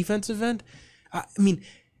on the defensive end. I mean,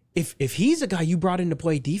 if he's a guy you brought in to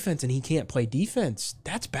play defense and he can't play defense,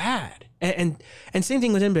 that's bad. And same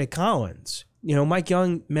thing with MJ Collins. Mike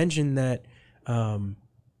Young mentioned that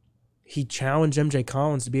he challenged MJ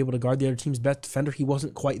Collins to be able to guard the other team's best defender. He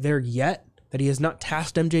wasn't quite there yet, that he has not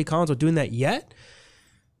tasked MJ Collins with doing that yet.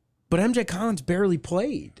 But MJ Collins barely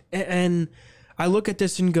played. And I look at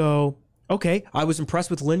this and go, okay, I was impressed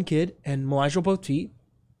with Lynn Kidd and Elijah Poteet.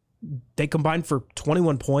 They combined for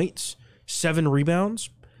 21 points, 7 rebounds.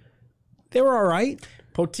 They were all right.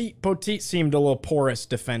 Poteet seemed a little porous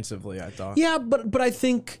defensively, I thought. Yeah, but I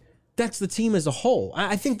think that's the team as a whole.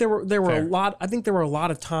 I think there were a lot. I think there were a lot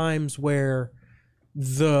of times where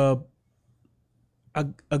a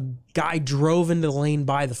guy drove into the lane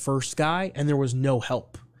by the first guy and there was no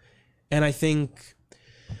help. And I think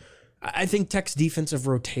Tech's defensive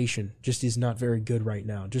rotation just is not very good right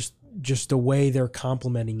now. Just the way they're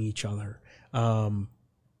complementing each other, and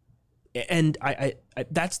I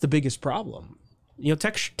that's the biggest problem.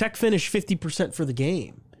 Tech finished 50% for the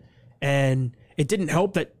game, and it didn't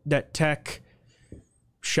help that Tech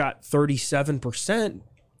shot 37%,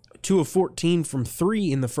 2 of 14 from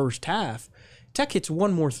 3 in the first half. Tech hits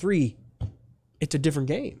one more three, it's a different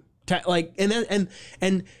game.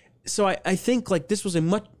 So I think like this is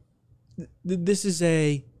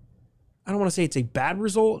a, I don't want to say it's a bad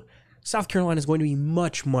result. South Carolina is going to be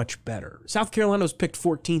much, much better. South Carolina was picked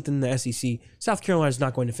 14th in the SEC. South Carolina is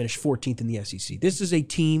not going to finish 14th in the SEC. This is a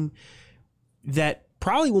team that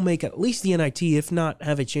probably will make at least the NIT, if not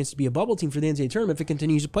have a chance to be a bubble team for the NCAA tournament if it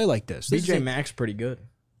continues to play like this. BJ Mack's pretty good.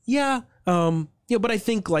 Yeah. But I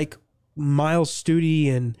think like Miles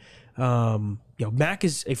Studi and Mack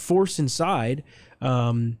is a force inside.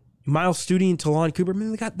 Miles Studi and Talon Cooper, I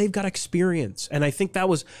mean, they've got experience. And I think that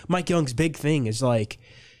was Mike Young's big thing is like,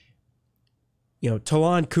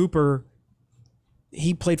 Talon Cooper,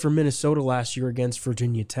 he played for Minnesota last year against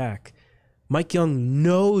Virginia Tech. Mike Young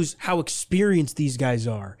knows how experienced these guys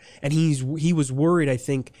are. And he was worried, I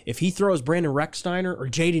think, if he throws Brandon Recksteiner or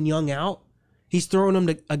Jaden Young out, he's throwing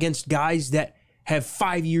them against guys that have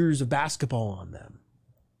 5 years of basketball on them.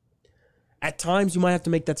 At times, you might have to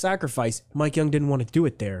make that sacrifice. Mike Young didn't want to do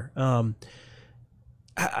it there.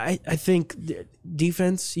 I think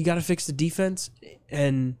defense, you got to fix the defense.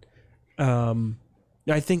 And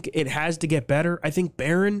I think it has to get better. I think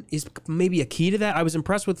Barron is maybe a key to that. I was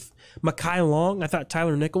impressed with Mekhi Long. I thought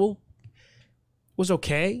Tyler Nickel was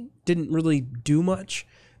okay. Didn't really do much.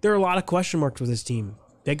 There are a lot of question marks with this team.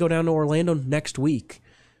 They go down to Orlando next week.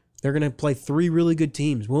 They're going to play 3 really good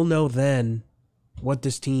teams. We'll know then what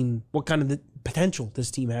kind of the potential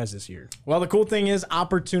this team has this year. Well, the cool thing is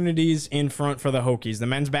opportunities in front for the Hokies. The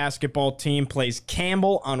men's basketball team plays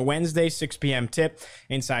Campbell on Wednesday, 6 p.m. tip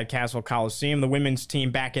inside Castle Coliseum. The women's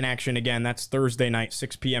team back in action again. That's Thursday night,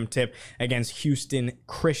 6 p.m. tip against Houston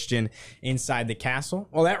Christian inside the Castle.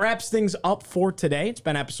 Well, that wraps things up for today. It's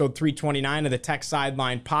been episode 329 of the Tech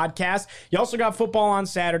Sideline podcast. You also got football on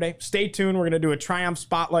Saturday. Stay tuned. We're going to do a Triumph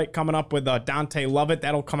Spotlight coming up with Dante Lovett.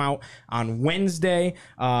 That'll come out on Wednesday.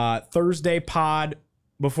 Thursday pod.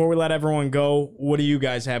 Before we let everyone go, what do you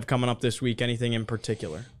guys have coming up this week? Anything in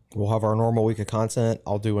particular? We'll have our normal week of content.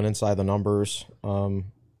 I'll do an Inside the Numbers.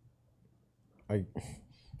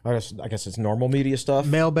 I guess it's normal media stuff.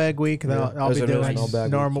 Mailbag week. I'll be doing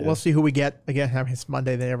normal. Week, We'll see who we get. Again, I mean, it's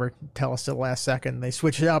Monday. They never tell us till the last second. They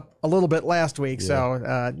switched it up a little bit last week,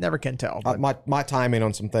 so never can tell. But. My timing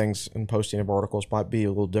on some things and posting of articles might be a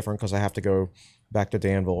little different because I have to go back to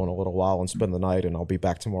Danville in a little while and spend the night, and I'll be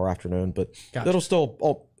back tomorrow afternoon. But it'll still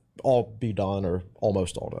all be done or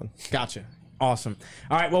almost all done. Gotcha. Awesome.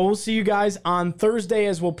 All right, well, we'll see you guys on Thursday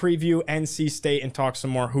as we'll preview NC State and talk some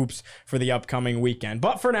more hoops for the upcoming weekend.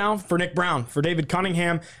 But for now, for Nick Brown, for David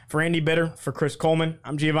Cunningham, for Andy Bitter, for Chris Coleman,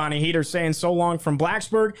 I'm Giovanni Heater saying so long from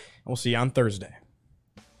Blacksburg, and we'll see you on Thursday.